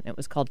Vermont. It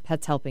was called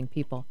Pets Helping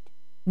People.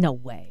 No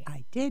way.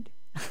 I did.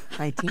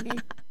 I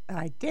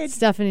did.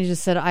 Stephanie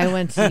just said, I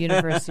went to the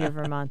University of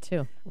Vermont,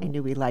 too. I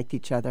knew we liked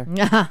each other.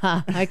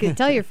 I could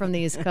tell you're from the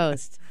East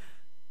Coast.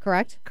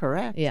 Correct?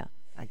 Correct. Yeah.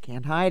 I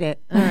can't hide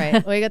it. All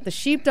right. Well, you got the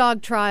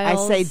sheepdog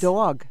trials. I say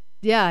dog.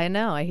 Yeah, I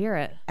know. I hear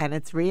it. And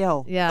it's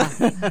real. Yeah. Is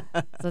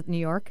that New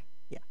York?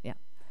 Yeah. Yeah.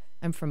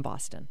 I'm from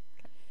Boston.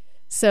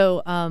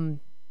 So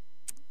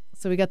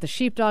we got the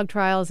sheepdog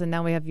trials, and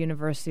now we have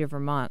University of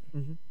Vermont.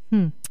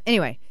 Mm-hmm.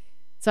 Anyway,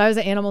 so I was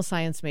an animal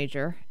science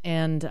major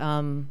and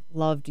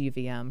loved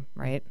UVM,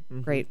 right?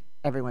 Mm-hmm. Great.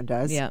 Everyone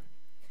does. Yeah.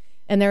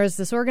 And there was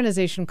this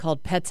organization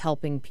called Pets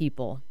Helping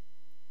People.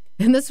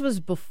 And this was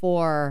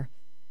before...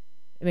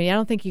 I mean, I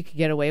don't think you could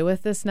get away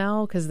with this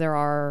now because there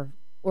are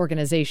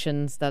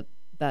organizations that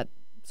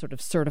sort of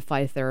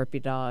certify therapy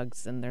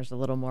dogs, and there's a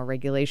little more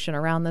regulation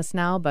around this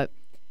now. But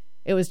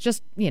it was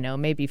just,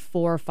 maybe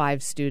 4 or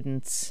 5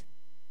 students.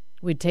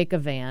 We'd take a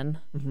van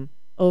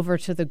over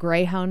to the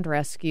Greyhound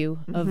Rescue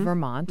of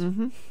Vermont.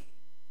 Mm-hmm.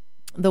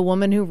 The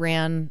woman who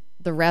ran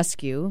the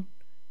rescue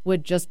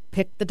would just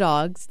pick the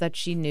dogs that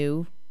she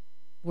knew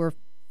were,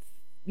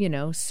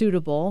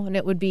 suitable, and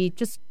it would be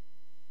just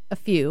a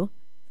few.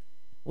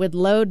 Would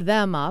load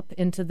them up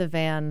into the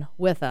van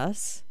with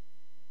us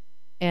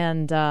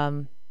and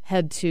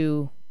head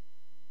to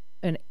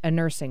a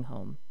nursing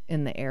home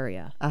in the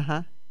area.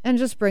 And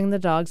just bring the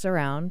dogs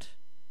around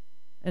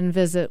and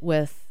visit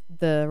with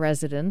the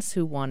residents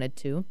who wanted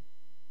to.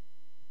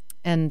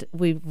 And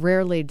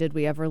rarely did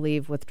we ever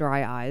leave with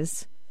dry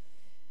eyes.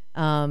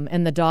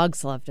 And the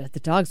dogs loved it. The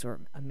dogs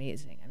were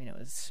amazing. I mean, it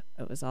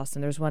was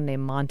awesome. There's one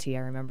named Monty, I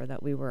remember,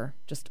 that we were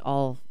just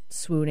all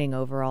swooning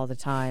over all the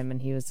time,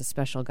 and he was a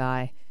special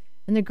guy.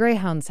 And the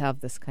greyhounds have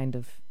this kind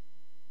of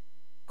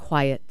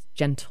quiet,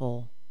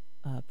 gentle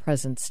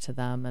presence to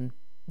them, and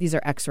these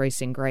are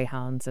ex-racing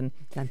greyhounds. And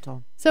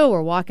gentle. So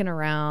we're walking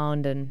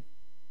around, and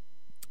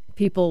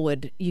you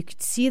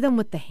could see them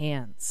with the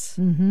hands.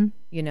 Mm-hmm.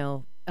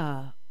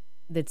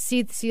 They'd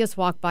see us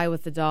walk by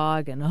with the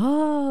dog, and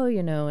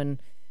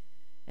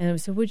and we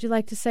said, would you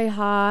like to say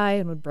hi?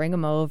 And would bring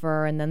them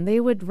over. And then they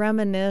would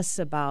reminisce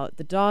about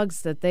the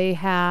dogs that they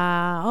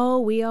had. Oh,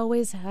 we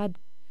always had,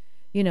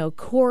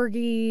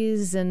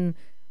 corgis and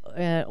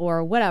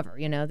or whatever,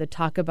 they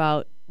talk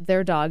about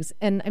their dogs.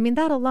 And I mean,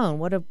 that alone,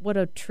 what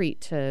a treat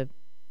to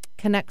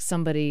connect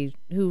somebody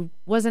who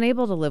wasn't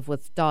able to live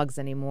with dogs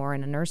anymore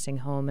in a nursing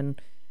home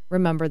and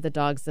remember the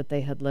dogs that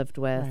they had lived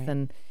with.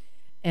 Right.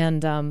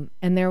 And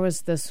there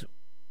was this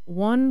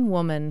one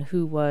woman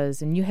who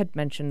was, and you had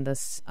mentioned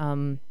this,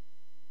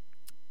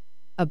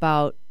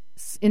 about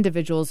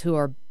individuals who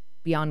are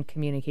beyond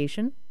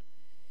communication.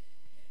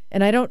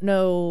 And I don't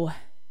know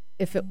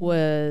if it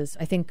was,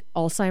 I think,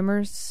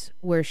 Alzheimer's,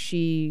 where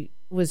she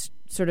was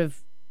sort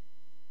of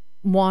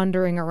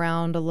wandering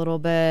around a little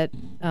bit,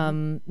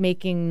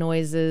 making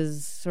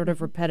noises sort of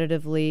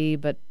repetitively,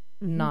 but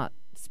not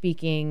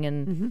speaking.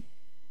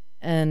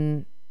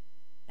 And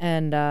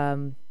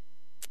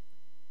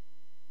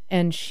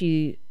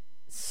she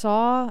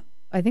saw,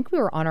 I think we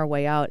were on our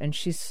way out, and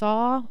she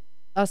saw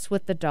us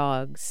with the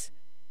dogs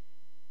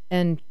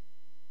and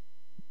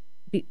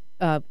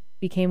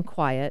became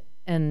quiet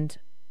and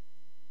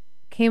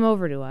came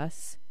over to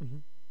us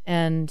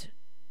and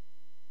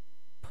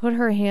put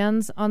her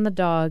hands on the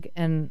dog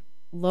and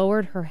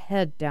lowered her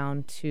head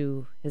down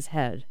to his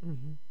head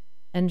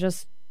and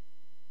just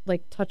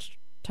like touched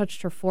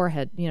touched her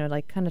forehead,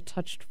 like kind of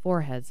touched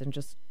foreheads and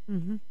just,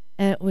 and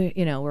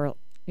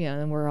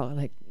we're all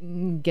like,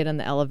 get in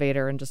the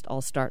elevator and just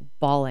all start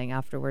bawling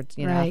afterwards,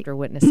 Right. after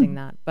witnessing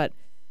that. But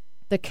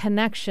the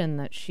connection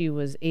that she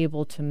was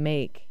able to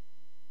make,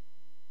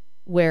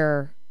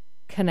 where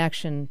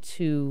connection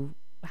to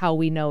how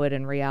we know it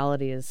in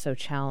reality is so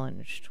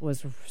challenged,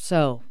 was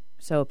so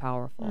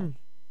powerful.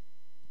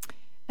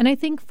 And I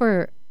think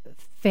for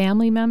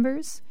family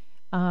members,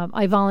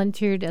 I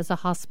volunteered as a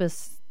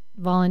hospice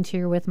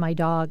volunteer with my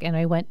dog, and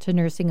I went to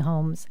nursing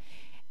homes.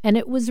 And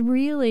it was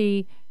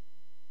really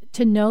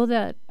to know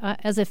that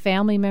as a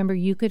family member,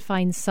 you could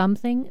find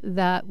something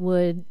that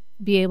would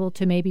be able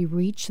to maybe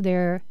reach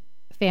their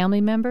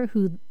family member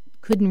who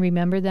couldn't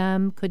remember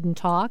them, couldn't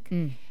talk,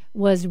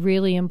 was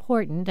really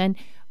important. And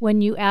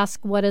when you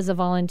ask what as a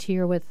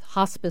volunteer with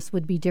hospice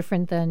would be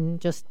different than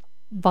just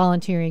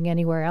volunteering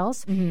anywhere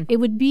else, it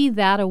would be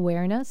that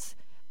awareness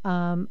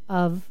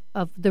of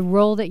the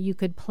role that you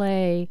could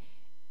play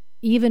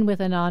even with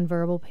a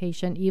nonverbal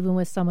patient, even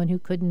with someone who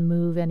couldn't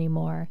move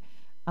anymore.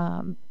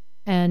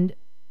 And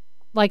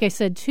like I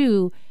said,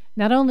 too,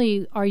 not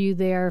only are you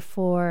there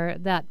for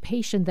that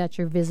patient that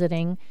you're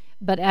visiting,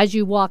 but as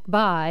you walk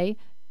by,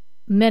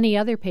 many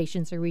other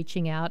patients are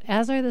reaching out,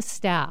 as are the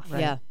staff. Right.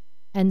 Yeah.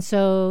 And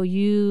so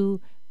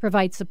you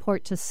provide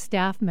support to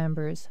staff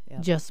members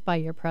just by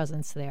your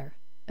presence there.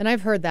 And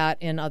I've heard that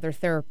in other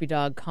therapy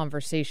dog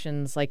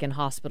conversations, like in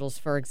hospitals,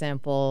 for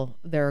example.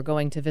 They're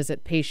going to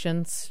visit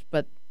patients,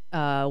 but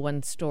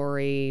one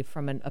story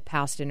from a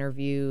past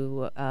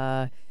interview,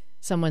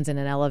 someone's in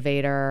an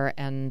elevator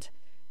and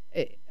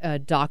a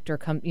doctor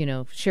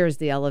shares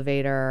the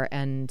elevator,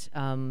 and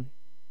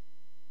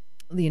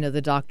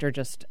the doctor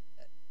just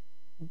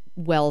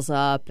wells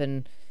up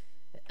and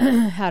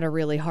had a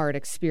really hard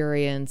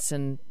experience,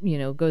 and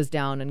goes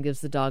down and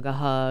gives the dog a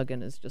hug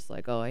and is just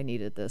like, oh, I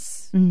needed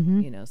this.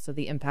 So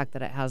the impact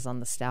that it has on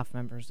the staff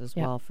members as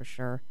well, for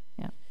sure.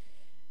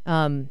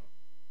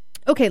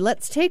 Okay,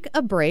 let's take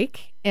a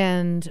break,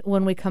 and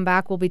when we come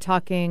back, we'll be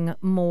talking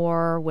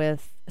more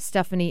with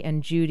Stephanie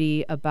and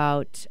Judy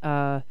about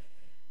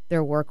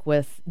their work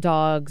with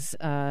dogs,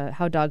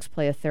 how dogs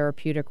play a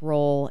therapeutic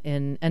role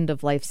in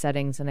end-of-life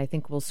settings, and I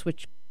think we'll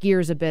switch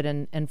gears a bit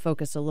and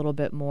focus a little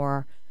bit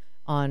more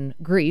on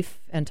grief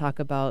and talk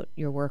about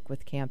your work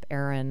with Camp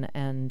Erin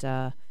and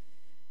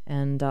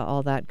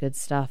all that good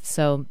stuff.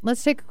 So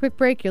let's take a quick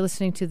break. You're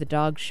listening to The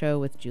Dog Show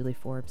with Julie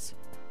Forbes.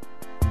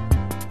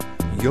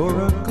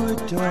 You're a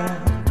good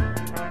dog.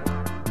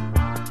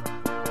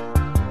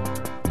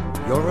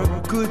 You're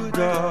a good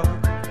dog.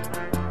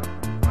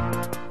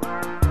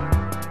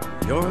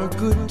 You're a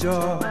good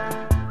dog.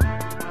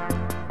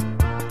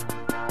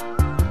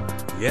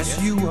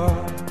 Yes, you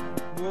are.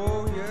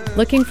 Oh, yes.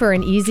 Looking for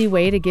an easy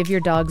way to give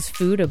your dog's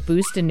food a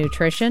boost in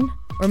nutrition?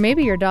 Or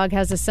maybe your dog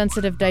has a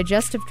sensitive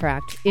digestive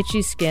tract,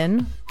 itchy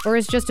skin, or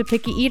is just a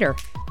picky eater.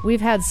 We've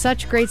had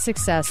such great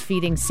success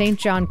feeding St.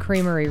 John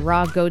Creamery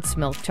raw goat's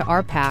milk to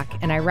our pack,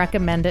 and I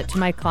recommend it to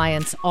my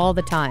clients all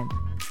the time.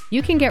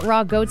 You can get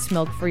raw goat's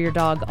milk for your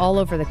dog all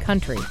over the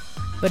country,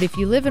 but if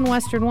you live in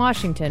Western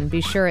Washington,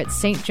 be sure it's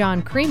St.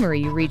 John Creamery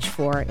you reach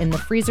for in the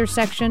freezer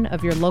section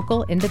of your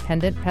local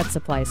independent pet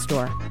supply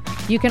store.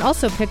 You can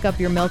also pick up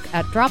your milk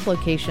at drop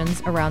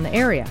locations around the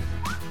area.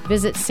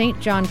 Visit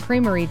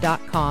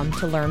stjohncreamery.com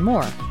to learn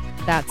more.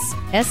 That's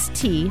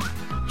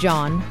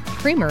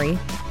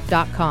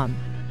stjohncreamery.com.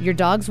 Your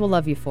dogs will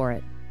love you for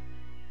it.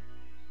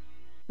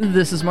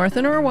 This is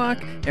Martha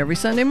Norwalk. Every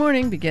Sunday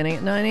morning, beginning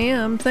at 9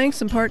 a.m.,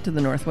 thanks in part to the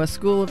Northwest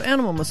School of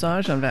Animal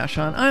Massage on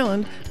Vashon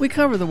Island, we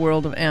cover the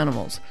world of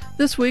animals.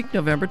 This week,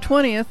 November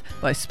 20th,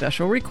 by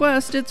special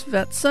request, it's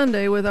Vet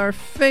Sunday with our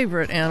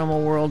favorite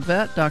animal world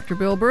vet, Dr.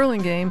 Bill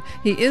Burlingame.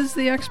 He is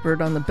the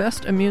expert on the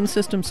best immune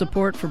system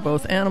support for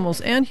both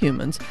animals and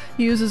humans.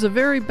 He uses a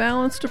very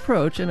balanced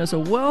approach and is a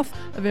wealth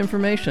of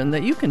information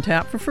that you can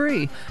tap for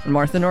free. And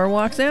Martha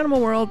Norwalk's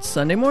Animal World,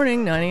 Sunday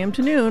morning, 9 a.m.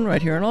 to noon,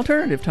 right here on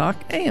Alternative Talk,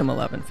 AM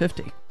 1150.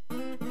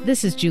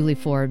 This is Julie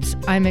Forbes.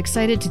 I'm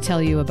excited to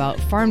tell you about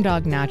Farm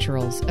Dog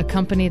Naturals, a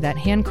company that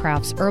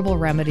handcrafts herbal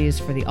remedies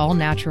for the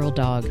all-natural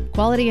dog.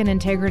 Quality and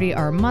integrity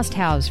are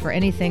must-haves for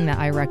anything that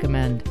I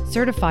recommend.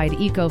 Certified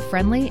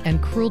eco-friendly and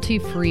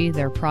cruelty-free,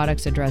 their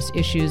products address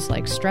issues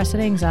like stress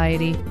and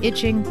anxiety,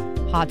 itching,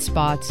 hot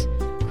spots,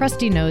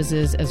 crusty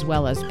noses, as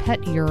well as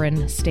pet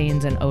urine,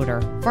 stains, and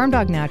odor. Farm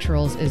Dog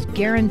Naturals is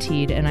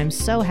guaranteed, and I'm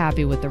so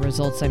happy with the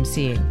results I'm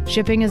seeing.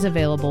 Shipping is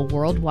available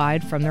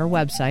worldwide from their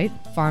website,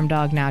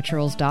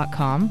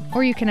 farmdognaturals.com,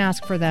 or you can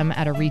ask for them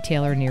at a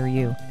retailer near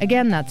you.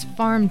 Again, that's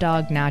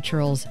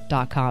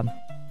farmdognaturals.com.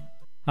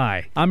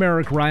 Hi, I'm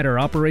Eric Ryder,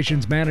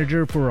 Operations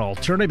Manager for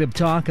Alternative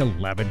Talk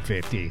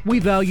 1150. We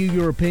value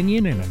your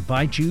opinion and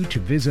invite you to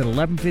visit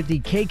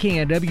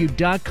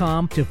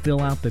 1150kknw.com to fill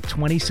out the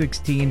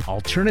 2016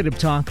 Alternative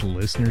Talk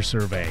Listener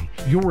Survey.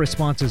 Your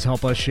responses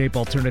help us shape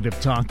Alternative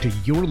Talk to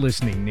your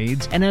listening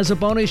needs, and as a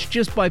bonus,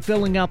 just by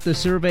filling out the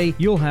survey,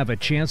 you'll have a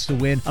chance to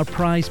win a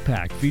prize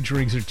pack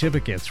featuring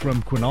certificates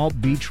from Quinault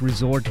Beach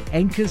Resort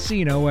and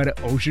Casino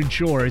at Ocean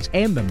Shores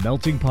and the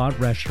Melting Pot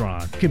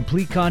Restaurant.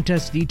 Complete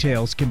contest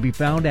details can be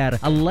found at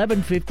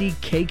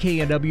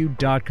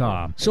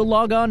 1150kknw.com. So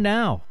log on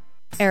now.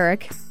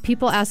 Eric,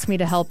 people ask me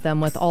to help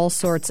them with all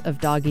sorts of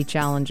doggy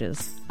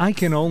challenges. I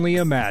can only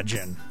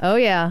imagine. Oh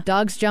yeah,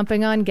 dogs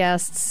jumping on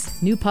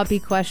guests, new puppy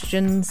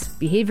questions,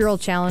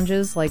 behavioral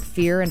challenges like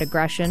fear and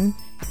aggression,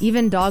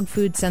 even dog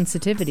food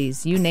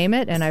sensitivities. You name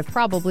it, and I've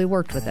probably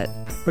worked with it.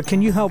 But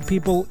can you help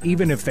people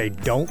even if they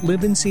don't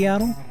live in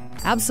Seattle?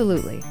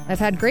 Absolutely. I've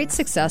had great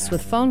success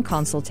with phone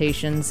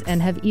consultations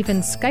and have even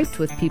Skyped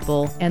with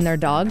people and their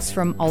dogs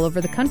from all over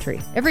the country.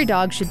 Every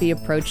dog should be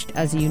approached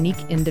as a unique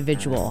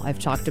individual. I've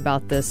talked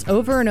about this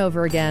over and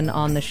over again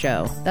on the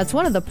show. That's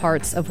one of the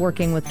parts of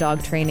working with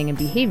dog training and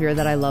behavior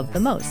that I love the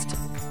most.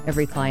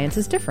 Every client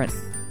is different.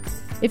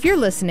 If you're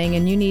listening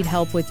and you need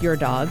help with your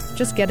dog,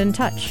 just get in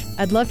touch.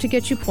 I'd love to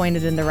get you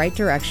pointed in the right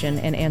direction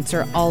and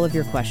answer all of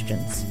your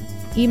questions.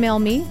 Email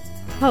me,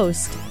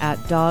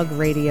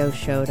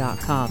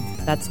 host@dogradioshow.com.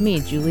 That's me,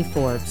 Julie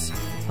Forbes.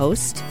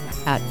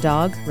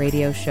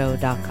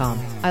 Host@dogradioshow.com.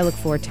 I look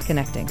forward to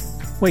connecting.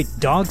 Wait,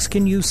 dogs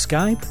can use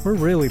Skype? We're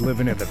really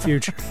living in the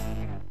future.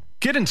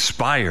 Get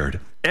inspired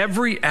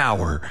every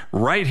hour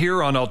right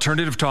here on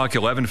Alternative Talk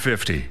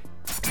 1150.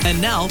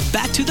 And now,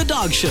 back to the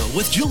Dog Show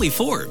with Julie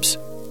Forbes.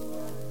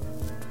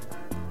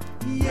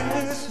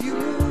 Yes, you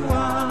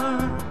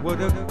are.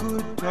 What a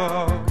good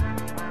dog.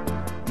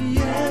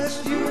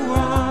 Yes, you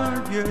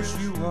are. Yes,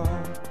 you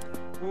are.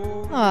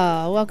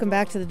 Welcome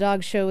back to the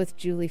Dog Show with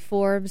Julie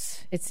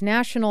Forbes. It's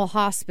National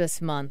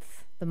Hospice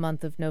Month, the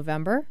month of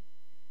November,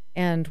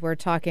 and we're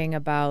talking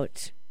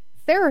about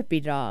therapy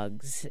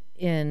dogs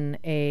in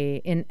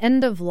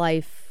end of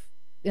life,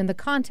 in the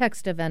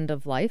context of end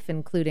of life,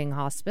 including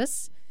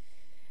hospice.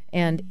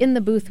 And in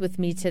the booth with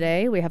me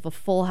today, we have a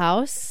full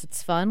house.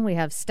 It's fun. We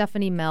have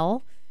Stephanie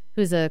Mell,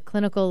 who's a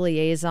clinical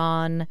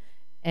liaison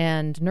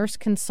and nurse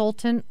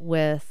consultant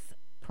with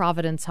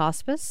Providence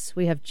Hospice.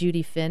 We have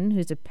Judy Finn,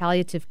 who's a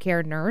palliative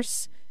care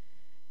nurse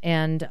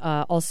and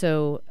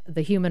also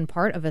the human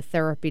part of a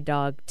therapy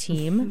dog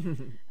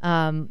team.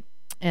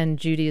 And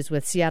Judy is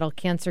with Seattle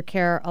Cancer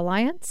Care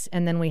Alliance.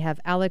 And then we have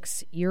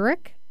Alex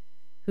Urich,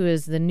 who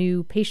is the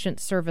new patient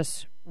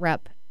service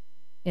rep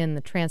in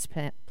the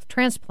transplant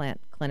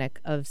clinic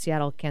of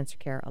Seattle Cancer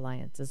Care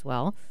Alliance as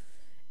well.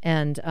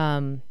 And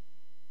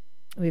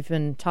we've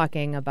been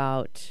talking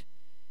about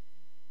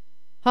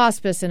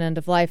hospice and end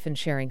of life and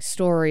sharing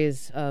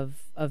stories of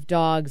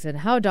dogs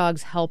and how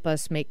dogs help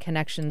us make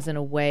connections in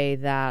a way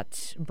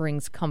that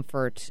brings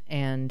comfort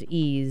and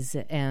ease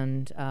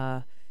and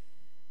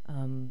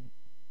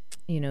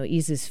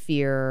eases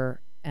fear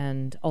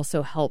and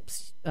also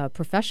helps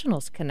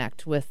professionals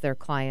connect with their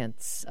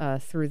clients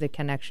through the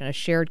connection, a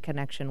shared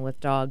connection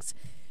with dogs.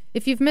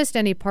 If you've missed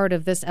any part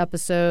of this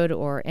episode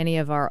or any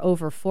of our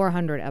over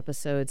 400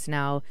 episodes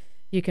now,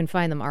 you can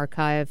find them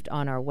archived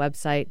on our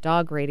website,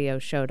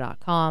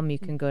 dogradioshow.com. You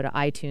can go to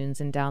iTunes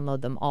and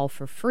download them all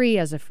for free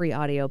as a free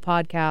audio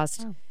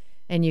podcast. Oh.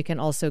 And you can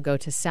also go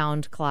to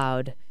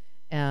SoundCloud.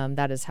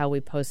 That is how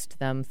we post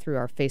them through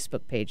our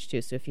Facebook page,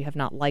 too. So if you have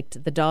not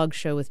liked The Dog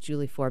Show with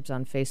Julie Forbes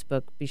on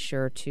Facebook, be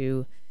sure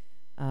to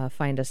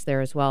find us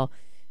there as well.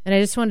 And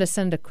I just wanted to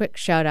send a quick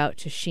shout-out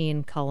to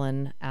Sheen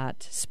Cullen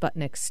at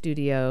Sputnik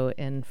Studio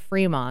in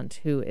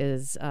Fremont, who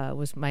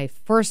was my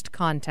first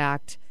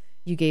contact.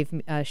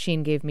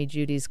 Sheen gave me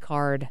Judy's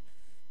card,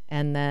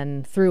 and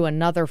then through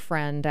another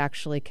friend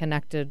actually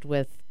connected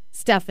with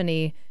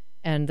Stephanie,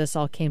 and this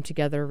all came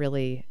together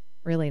really,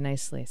 really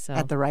nicely. So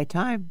at the right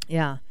time.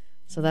 Yeah.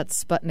 So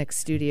that's Sputnik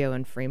Studio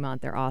in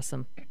Fremont. They're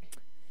awesome.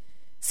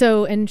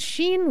 So, and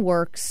Sheen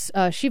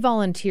she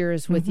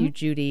volunteers with you,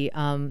 Judy,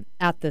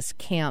 at this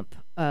camp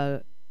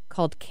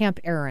called Camp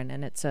Erin,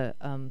 and it's a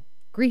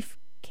grief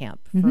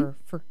camp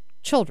for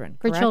children,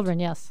 correct? For children,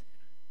 yes,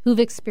 who've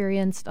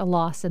experienced a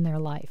loss in their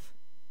life.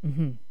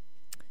 Mm-hmm.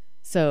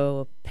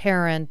 So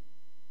parent,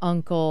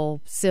 uncle,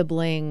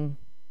 sibling,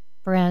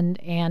 friend,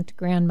 aunt,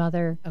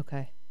 grandmother.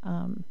 Okay.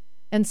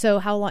 And so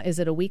how long, is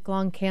it a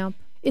week-long camp?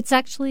 It's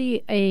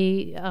actually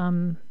a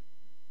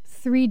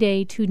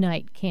 3-day,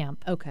 2-night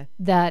camp. Okay.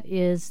 That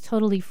is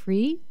totally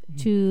free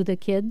to the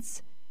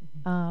kids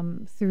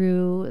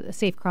through the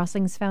Safe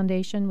Crossings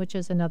Foundation, which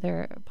is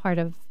another part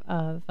of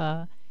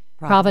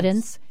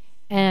Providence.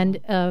 And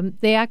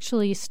they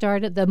actually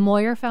started, the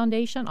Moyer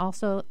Foundation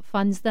also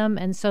funds them.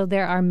 And so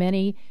there are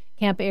many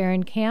Camp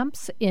Erin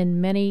camps in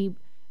many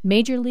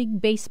Major League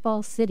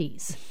Baseball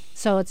cities.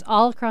 So it's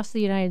all across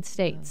the United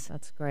States. Oh,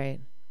 that's great.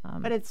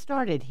 But it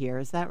started here,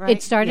 is that right?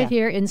 It started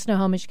here in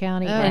Snohomish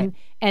County, Right.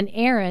 and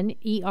Erin,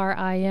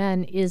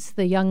 Erin, is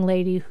the young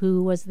lady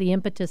who was the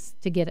impetus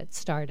to get it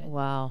started.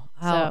 Wow,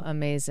 how So,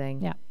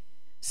 amazing. yeah.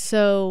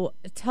 So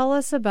tell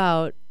us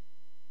about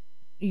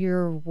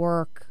your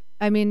work.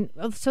 I mean,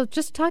 so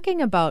just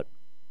talking about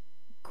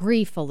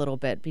grief a little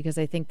bit, because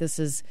I think this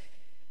is,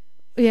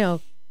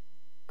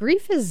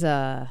 grief is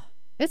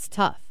it's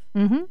tough.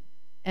 Mm-hmm.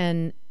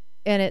 And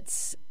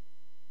it's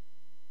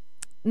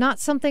not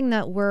something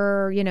that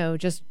we're,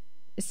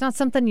 it's not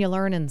something you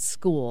learn in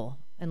school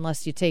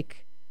unless you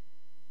take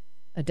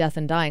a death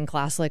and dying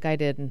class like I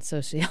did in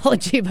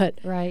sociology, but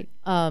Right.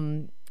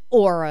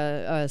 Or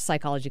a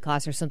psychology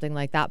class or something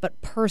like that. But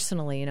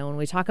personally, when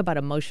we talk about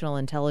emotional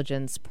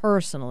intelligence,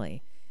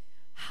 personally,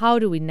 how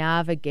do we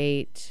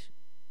navigate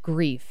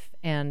grief?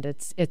 And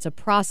it's a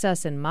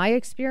process, in my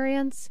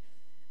experience,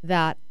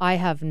 that I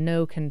have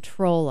no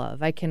control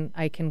of. I can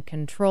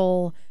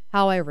control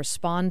how I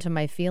respond to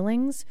my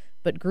feelings,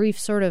 but grief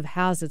sort of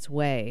has its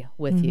way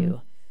with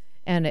you,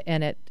 and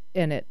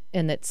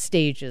it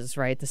stages,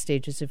 right? The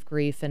stages of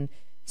grief. And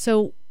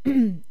so,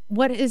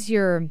 what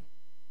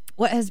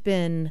has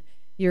been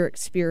your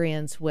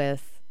experience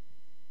with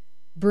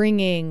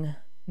bringing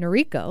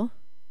Noriko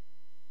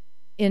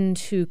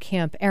into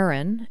Camp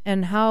Erin,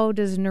 and how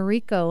does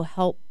Noriko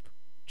help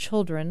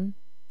children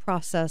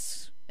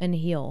process and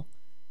heal?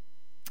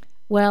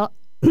 Well,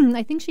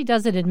 I think she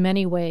does it in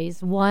many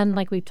ways. One,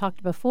 like we've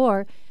talked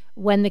before,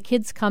 when the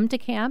kids come to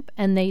camp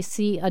and they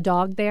see a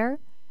dog there,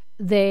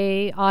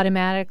 they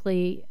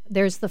automatically,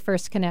 there's the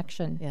first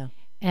connection. Yeah.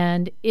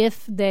 And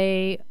if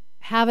they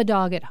have a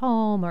dog at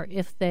home, or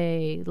if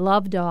they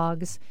love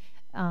dogs,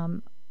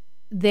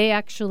 they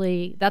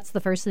actually, that's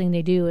the first thing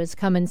they do is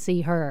come and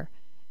see her,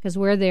 because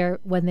we're there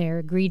when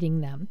they're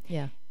greeting them.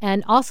 Yeah.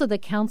 And also the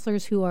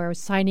counselors who are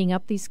signing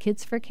up these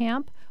kids for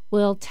camp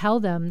will tell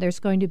them there's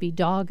going to be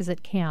dogs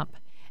at camp,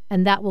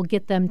 and that will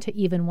get them to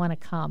even want to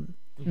come.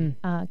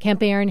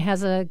 Camp Erin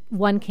has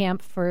one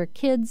camp for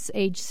kids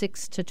age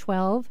 6 to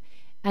 12,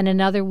 and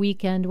another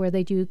weekend where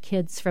they do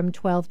kids from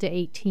 12 to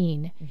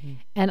 18.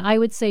 And I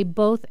would say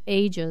both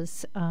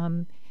ages,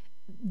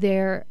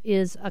 there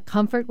is a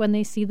comfort when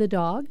they see the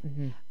dog,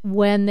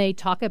 when they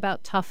talk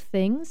about tough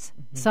things.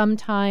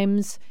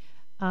 Sometimes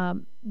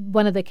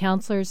one of the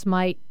counselors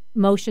might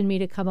motion me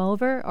to come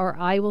over, or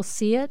I will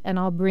see it and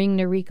I'll bring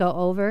Noriko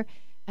over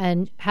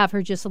and have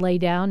her just lay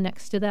down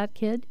next to that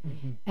kid,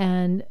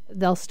 and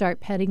they'll start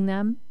petting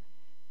them,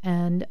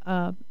 and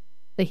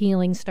the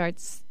healing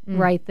starts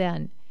right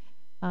then.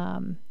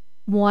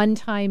 One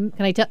time,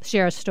 can I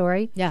share a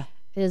story? Yeah.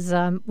 Is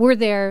we're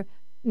there,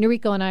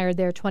 Noriko and I are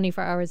there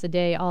 24 hours a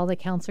day. All the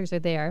counselors are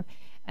there.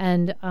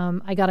 And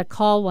I got a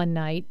call one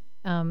night,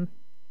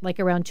 like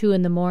around 2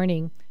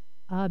 a.m.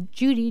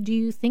 Judy, do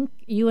you think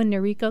you and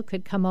Noriko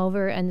could come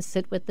over and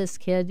sit with this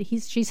kid?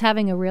 She's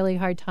having a really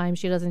hard time.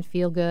 She doesn't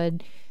feel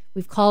good.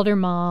 We've called her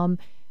mom.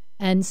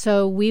 And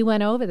so we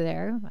went over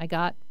there. I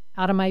got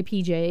out of my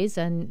PJs,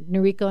 and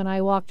Noriko and I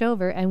walked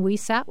over, and we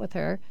sat with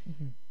her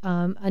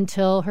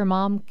until her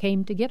mom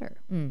came to get her.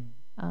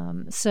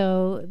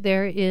 So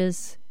there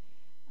is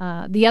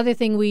the other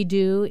thing we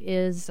do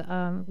is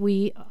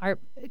our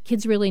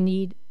kids really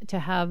need to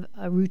have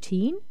a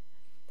routine.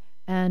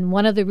 And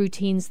one of the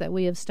routines that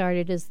we have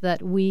started is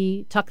that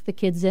we tuck the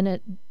kids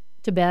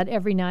to bed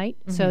every night.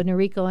 So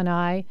Noriko and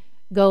I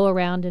go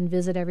around and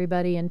visit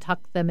everybody and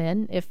tuck them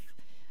in. If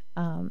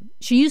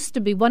she used to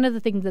be, one of the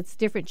things that's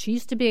different, she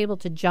used to be able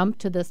to jump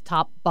to this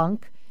top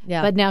bunk,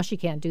 but now she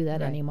can't do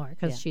that anymore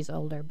because she's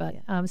older. But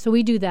so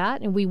we do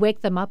that, and we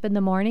wake them up in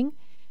the morning.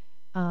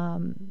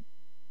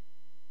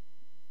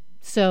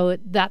 So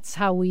that's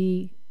how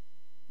we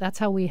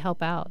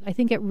help out. I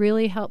think it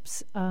really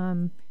helps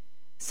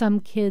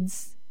some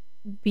kids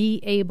be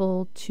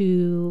able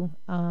to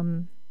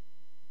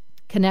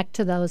connect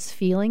to those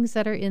feelings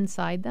that are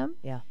inside them,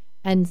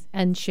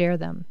 and share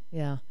them.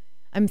 Yeah.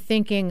 I'm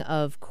thinking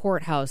of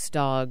courthouse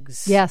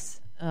dogs. Yes.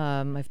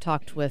 I've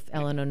talked with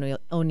Ellen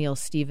O'Neill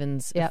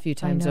Stevens a few I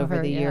times know over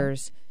her, the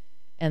years,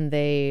 and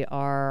they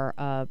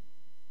are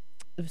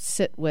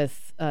sit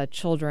with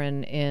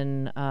children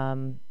in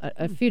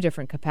a few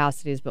different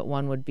capacities, but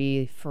one would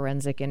be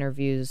forensic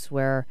interviews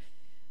where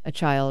a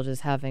child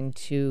is having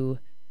to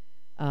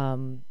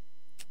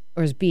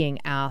or is being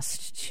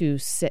asked to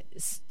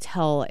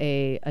tell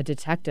a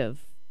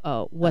detective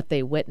what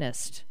they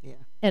witnessed,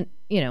 and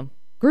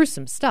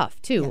gruesome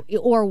stuff too,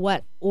 or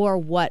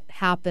what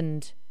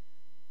happened,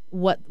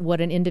 what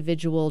an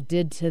individual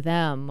did to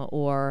them,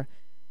 or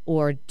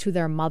to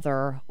their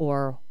mother,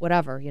 or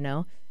whatever,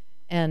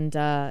 and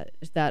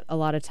that a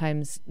lot of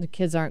times the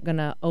kids aren't going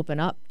to open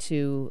up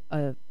to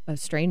a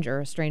strange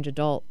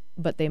adult,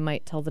 but they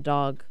might tell the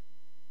dog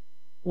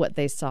what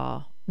they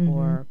saw,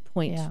 or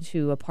point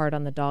to a part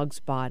on the dog's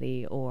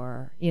body,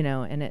 or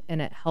and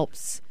it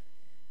helps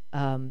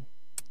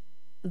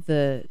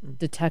the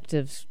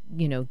detectives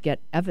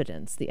get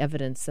the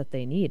evidence that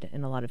they need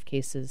in a lot of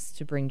cases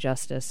to bring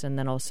justice, and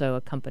then also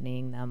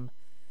accompanying them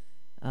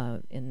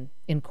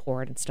in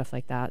court and stuff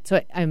like that.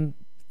 So I'm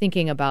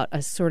thinking about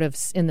a sort of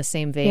in the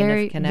same vein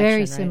very, of connection.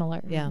 very right?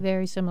 similar. Yeah.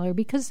 Very similar.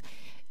 Because,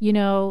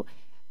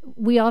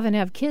 we often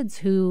have kids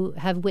who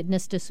have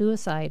witnessed a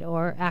suicide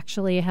or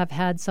actually have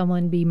had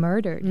someone be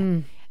murdered.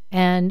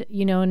 And,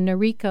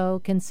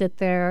 Noriko can sit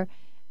there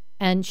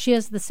and she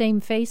has the same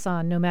face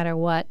on no matter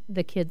what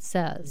the kid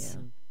says.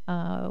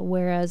 Yeah.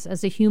 Whereas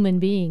as a human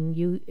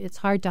being, it's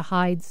hard to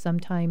hide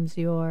sometimes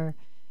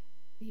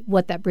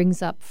what that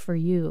brings up for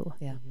you.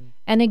 Yeah.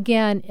 And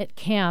again, at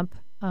camp,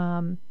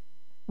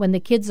 when the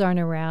kids aren't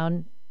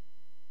around,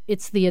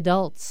 it's the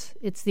adults,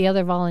 it's the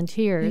other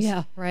volunteers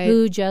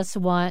who just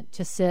want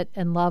to sit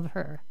and love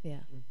her. Yeah.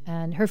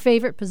 And her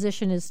favorite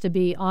position is to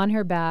be on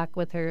her back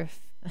with her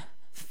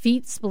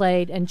feet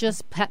splayed and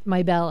just pet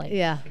my belly.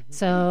 Yeah.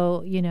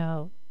 So,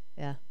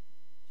 Yeah.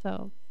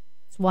 So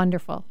it's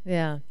wonderful.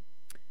 Yeah.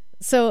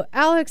 So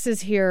Alex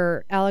is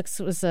here. Alex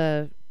was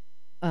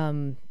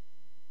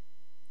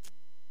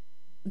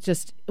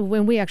just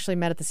when we actually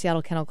met at the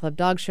Seattle Kennel Club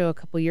Dog Show a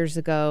couple years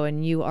ago,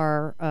 and you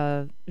are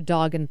a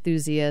dog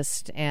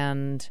enthusiast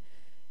and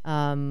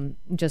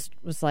just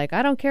was like,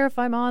 I don't care if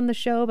I'm on the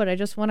show, but I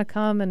just want to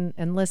come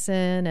and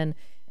listen. And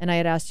I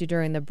had asked you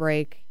during the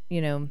break,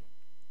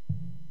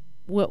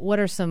 what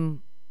are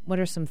some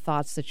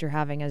thoughts that you're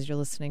having as you're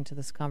listening to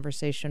this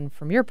conversation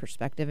from your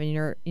perspective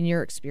and in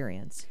your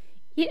experience?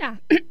 Yeah.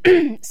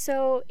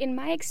 So in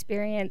my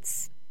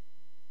experience,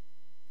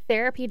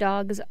 therapy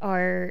dogs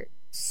are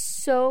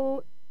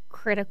so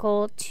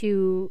critical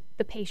to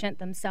the patient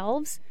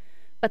themselves,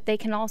 but they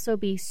can also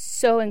be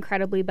so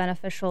incredibly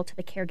beneficial to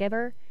the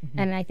caregiver. Mm-hmm.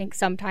 And I think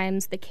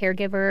sometimes the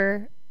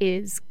caregiver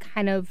is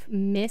kind of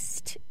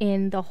missed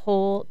in the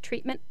whole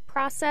treatment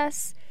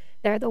process.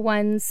 They're the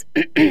ones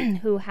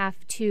who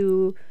have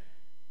to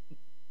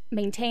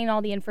maintain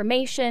all the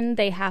information.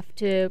 They have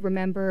to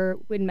remember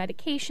when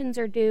medications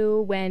are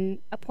due, when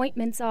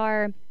appointments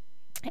are.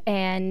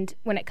 And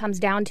when it comes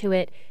down to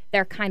it,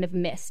 they're kind of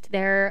missed.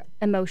 Their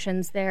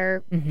emotions,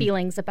 their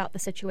feelings about the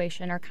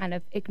situation are kind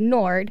of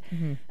ignored.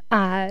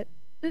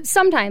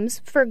 Sometimes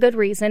for good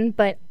reason,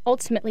 but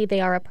ultimately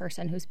they are a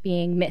person who's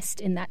being missed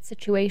in that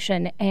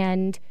situation.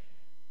 And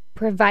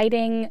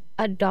providing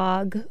a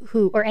dog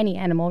or any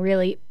animal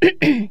really,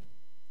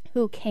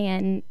 who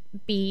can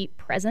be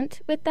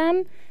present with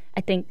them,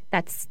 I think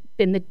that's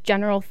been the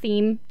general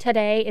theme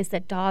today, is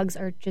that dogs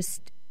are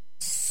just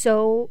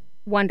so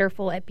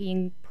wonderful at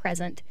being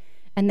present,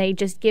 and they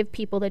just give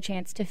people the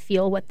chance to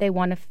feel what they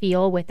want to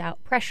feel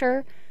without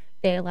pressure.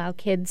 They allow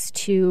kids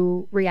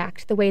to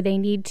react the way they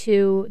need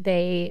to.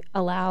 They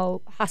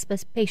allow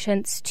hospice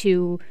patients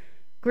to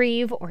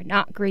grieve or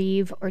not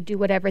grieve or do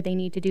whatever they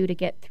need to do to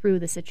get through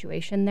the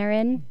situation they're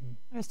in.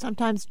 Or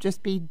sometimes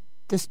just be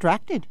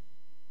distracted,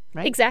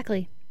 right?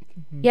 Exactly.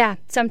 Yeah,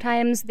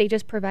 sometimes they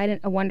just provide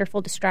a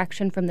wonderful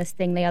distraction from this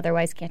thing they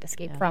otherwise can't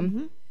escape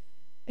from.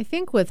 I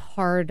think with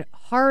hard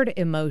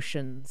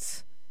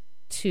emotions,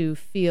 to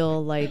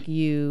feel like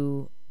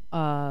you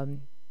can,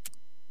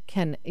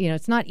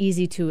 it's not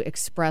easy to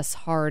express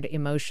hard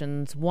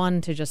emotions.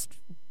 One, to just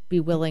be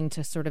willing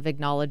to sort of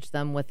acknowledge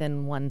them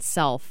within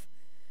oneself,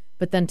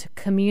 but then to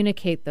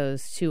communicate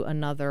those to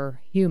another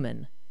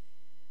human.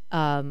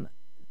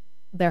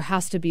 There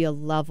has to be a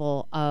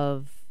level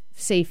of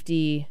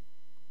safety,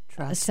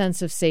 a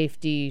sense of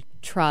safety,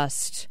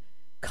 trust,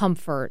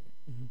 comfort,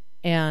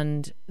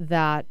 and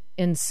that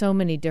in so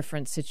many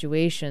different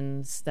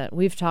situations that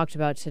we've talked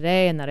about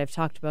today and that I've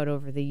talked about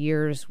over the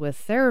years with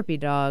therapy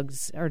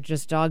dogs or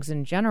just dogs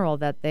in general,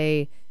 that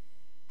they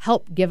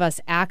help give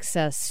us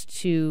access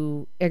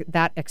to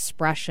that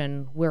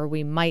expression where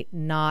we might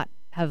not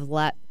have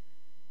let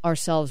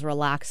ourselves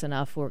relax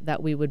enough or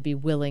that we would be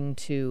willing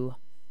to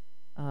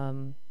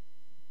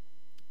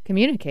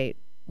communicate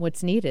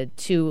what's needed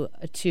to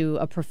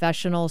a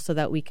professional so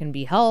that we can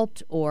be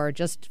helped, or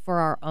just for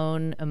our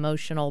own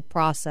emotional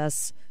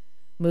process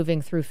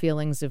moving through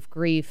feelings of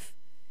grief.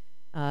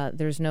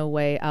 There's no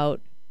way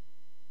out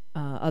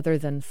other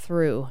than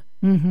through.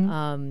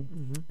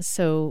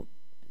 So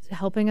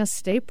helping us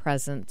stay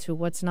present to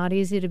what's not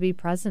easy to be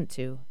present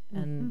to.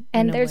 And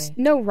there's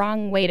no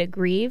wrong way to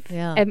grieve.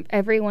 Yeah.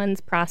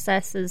 Everyone's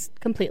process is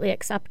completely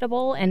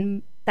acceptable,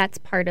 and that's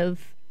part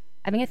of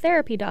having a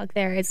therapy dog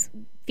there, is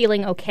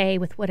feeling okay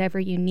with whatever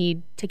you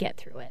need to get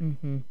through it.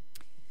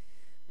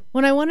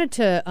 When I wanted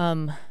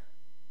to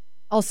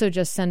also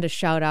just send a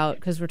shout out,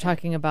 because we're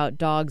talking about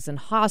dogs and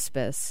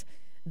hospice,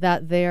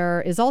 that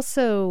there is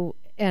also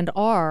and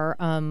are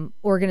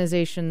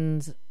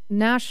organizations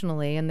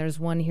nationally, and there's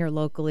one here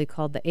locally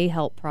called the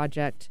A-Help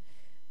Project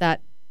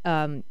that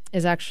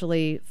is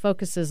actually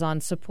focuses on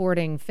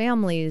supporting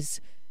families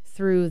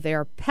through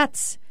their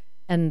pets'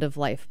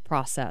 end-of-life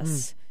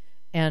process.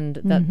 And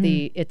that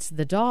it's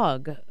the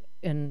dog,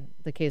 in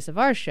the case of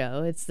our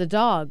show, it's the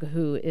dog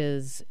who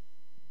is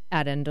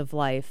at end of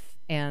life,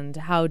 and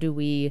how do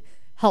we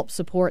help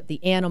support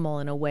the animal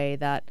in a way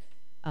that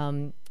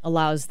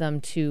allows them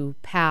to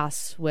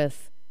pass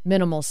with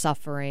minimal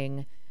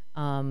suffering,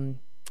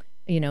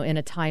 in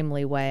a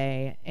timely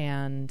way,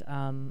 and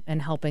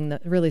helping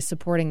really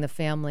supporting the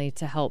family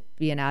to help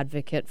be an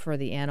advocate for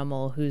the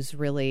animal who's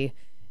really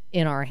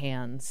in our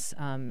hands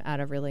at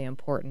a really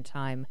important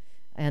time.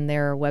 And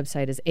their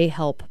website is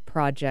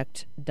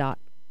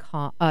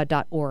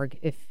ahelpproject.org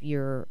if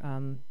you're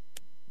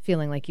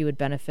feeling like you would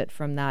benefit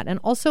from that. And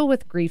also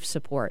with grief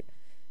support,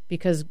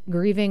 because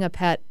grieving a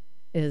pet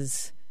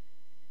is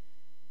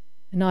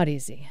not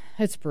easy.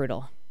 It's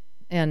brutal.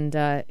 And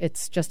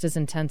it's just as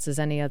intense as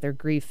any other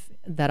grief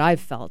that I've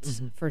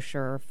felt, for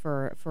sure,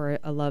 for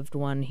a loved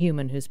one,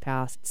 human who's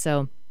passed.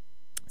 So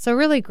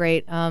really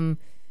great.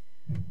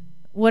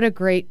 What a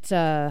great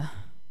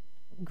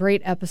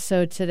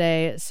episode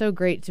today. It's so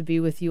great to be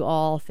with you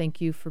all.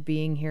 Thank you for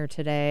being here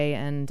today,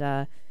 and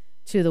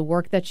to the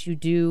work that you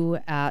do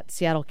at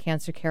Seattle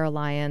Cancer Care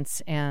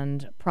Alliance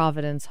and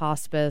Providence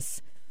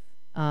Hospice,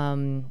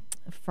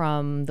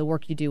 from the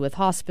work you do with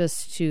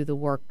hospice to the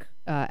work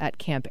at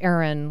Camp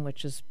Aaron,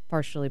 which is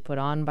partially put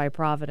on by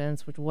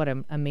Providence, what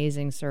an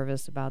amazing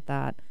service about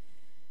that.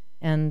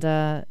 And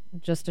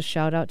just a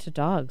shout out to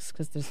dogs,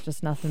 because there's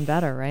just nothing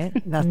better,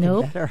 right?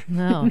 Nothing better.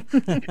 No.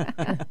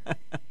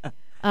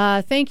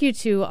 Thank you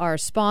to our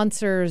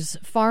sponsors,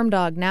 Farm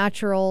Dog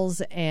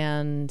Naturals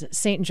and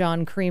St.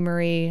 John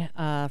Creamery.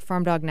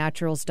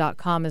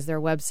 FarmDogNaturals.com is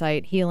their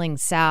website. Healing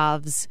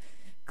salves,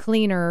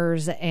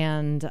 cleaners,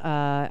 and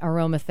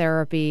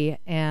aromatherapy,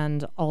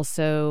 and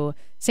also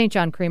St.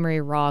 John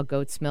Creamery raw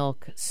goat's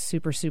milk.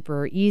 Super,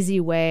 super easy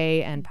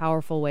way and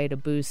powerful way to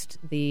boost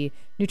the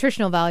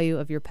nutritional value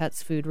of your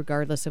pet's food,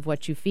 regardless of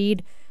what you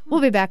feed. We'll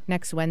be back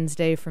next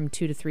Wednesday from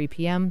 2 to 3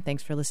 p.m.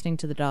 Thanks for listening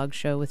to The Dog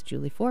Show with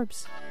Julie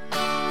Forbes.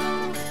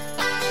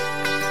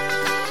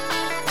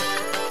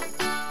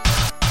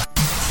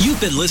 You've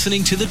been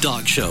listening to The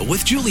Dog Show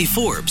with Julie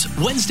Forbes,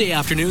 Wednesday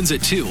afternoons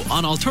at 2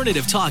 on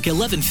Alternative Talk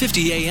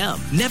 1150 AM.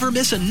 Never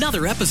miss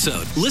another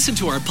episode. Listen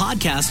to our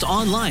podcast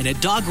online at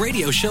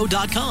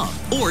dogradioshow.com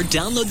or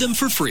download them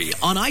for free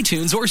on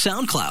iTunes or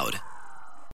SoundCloud.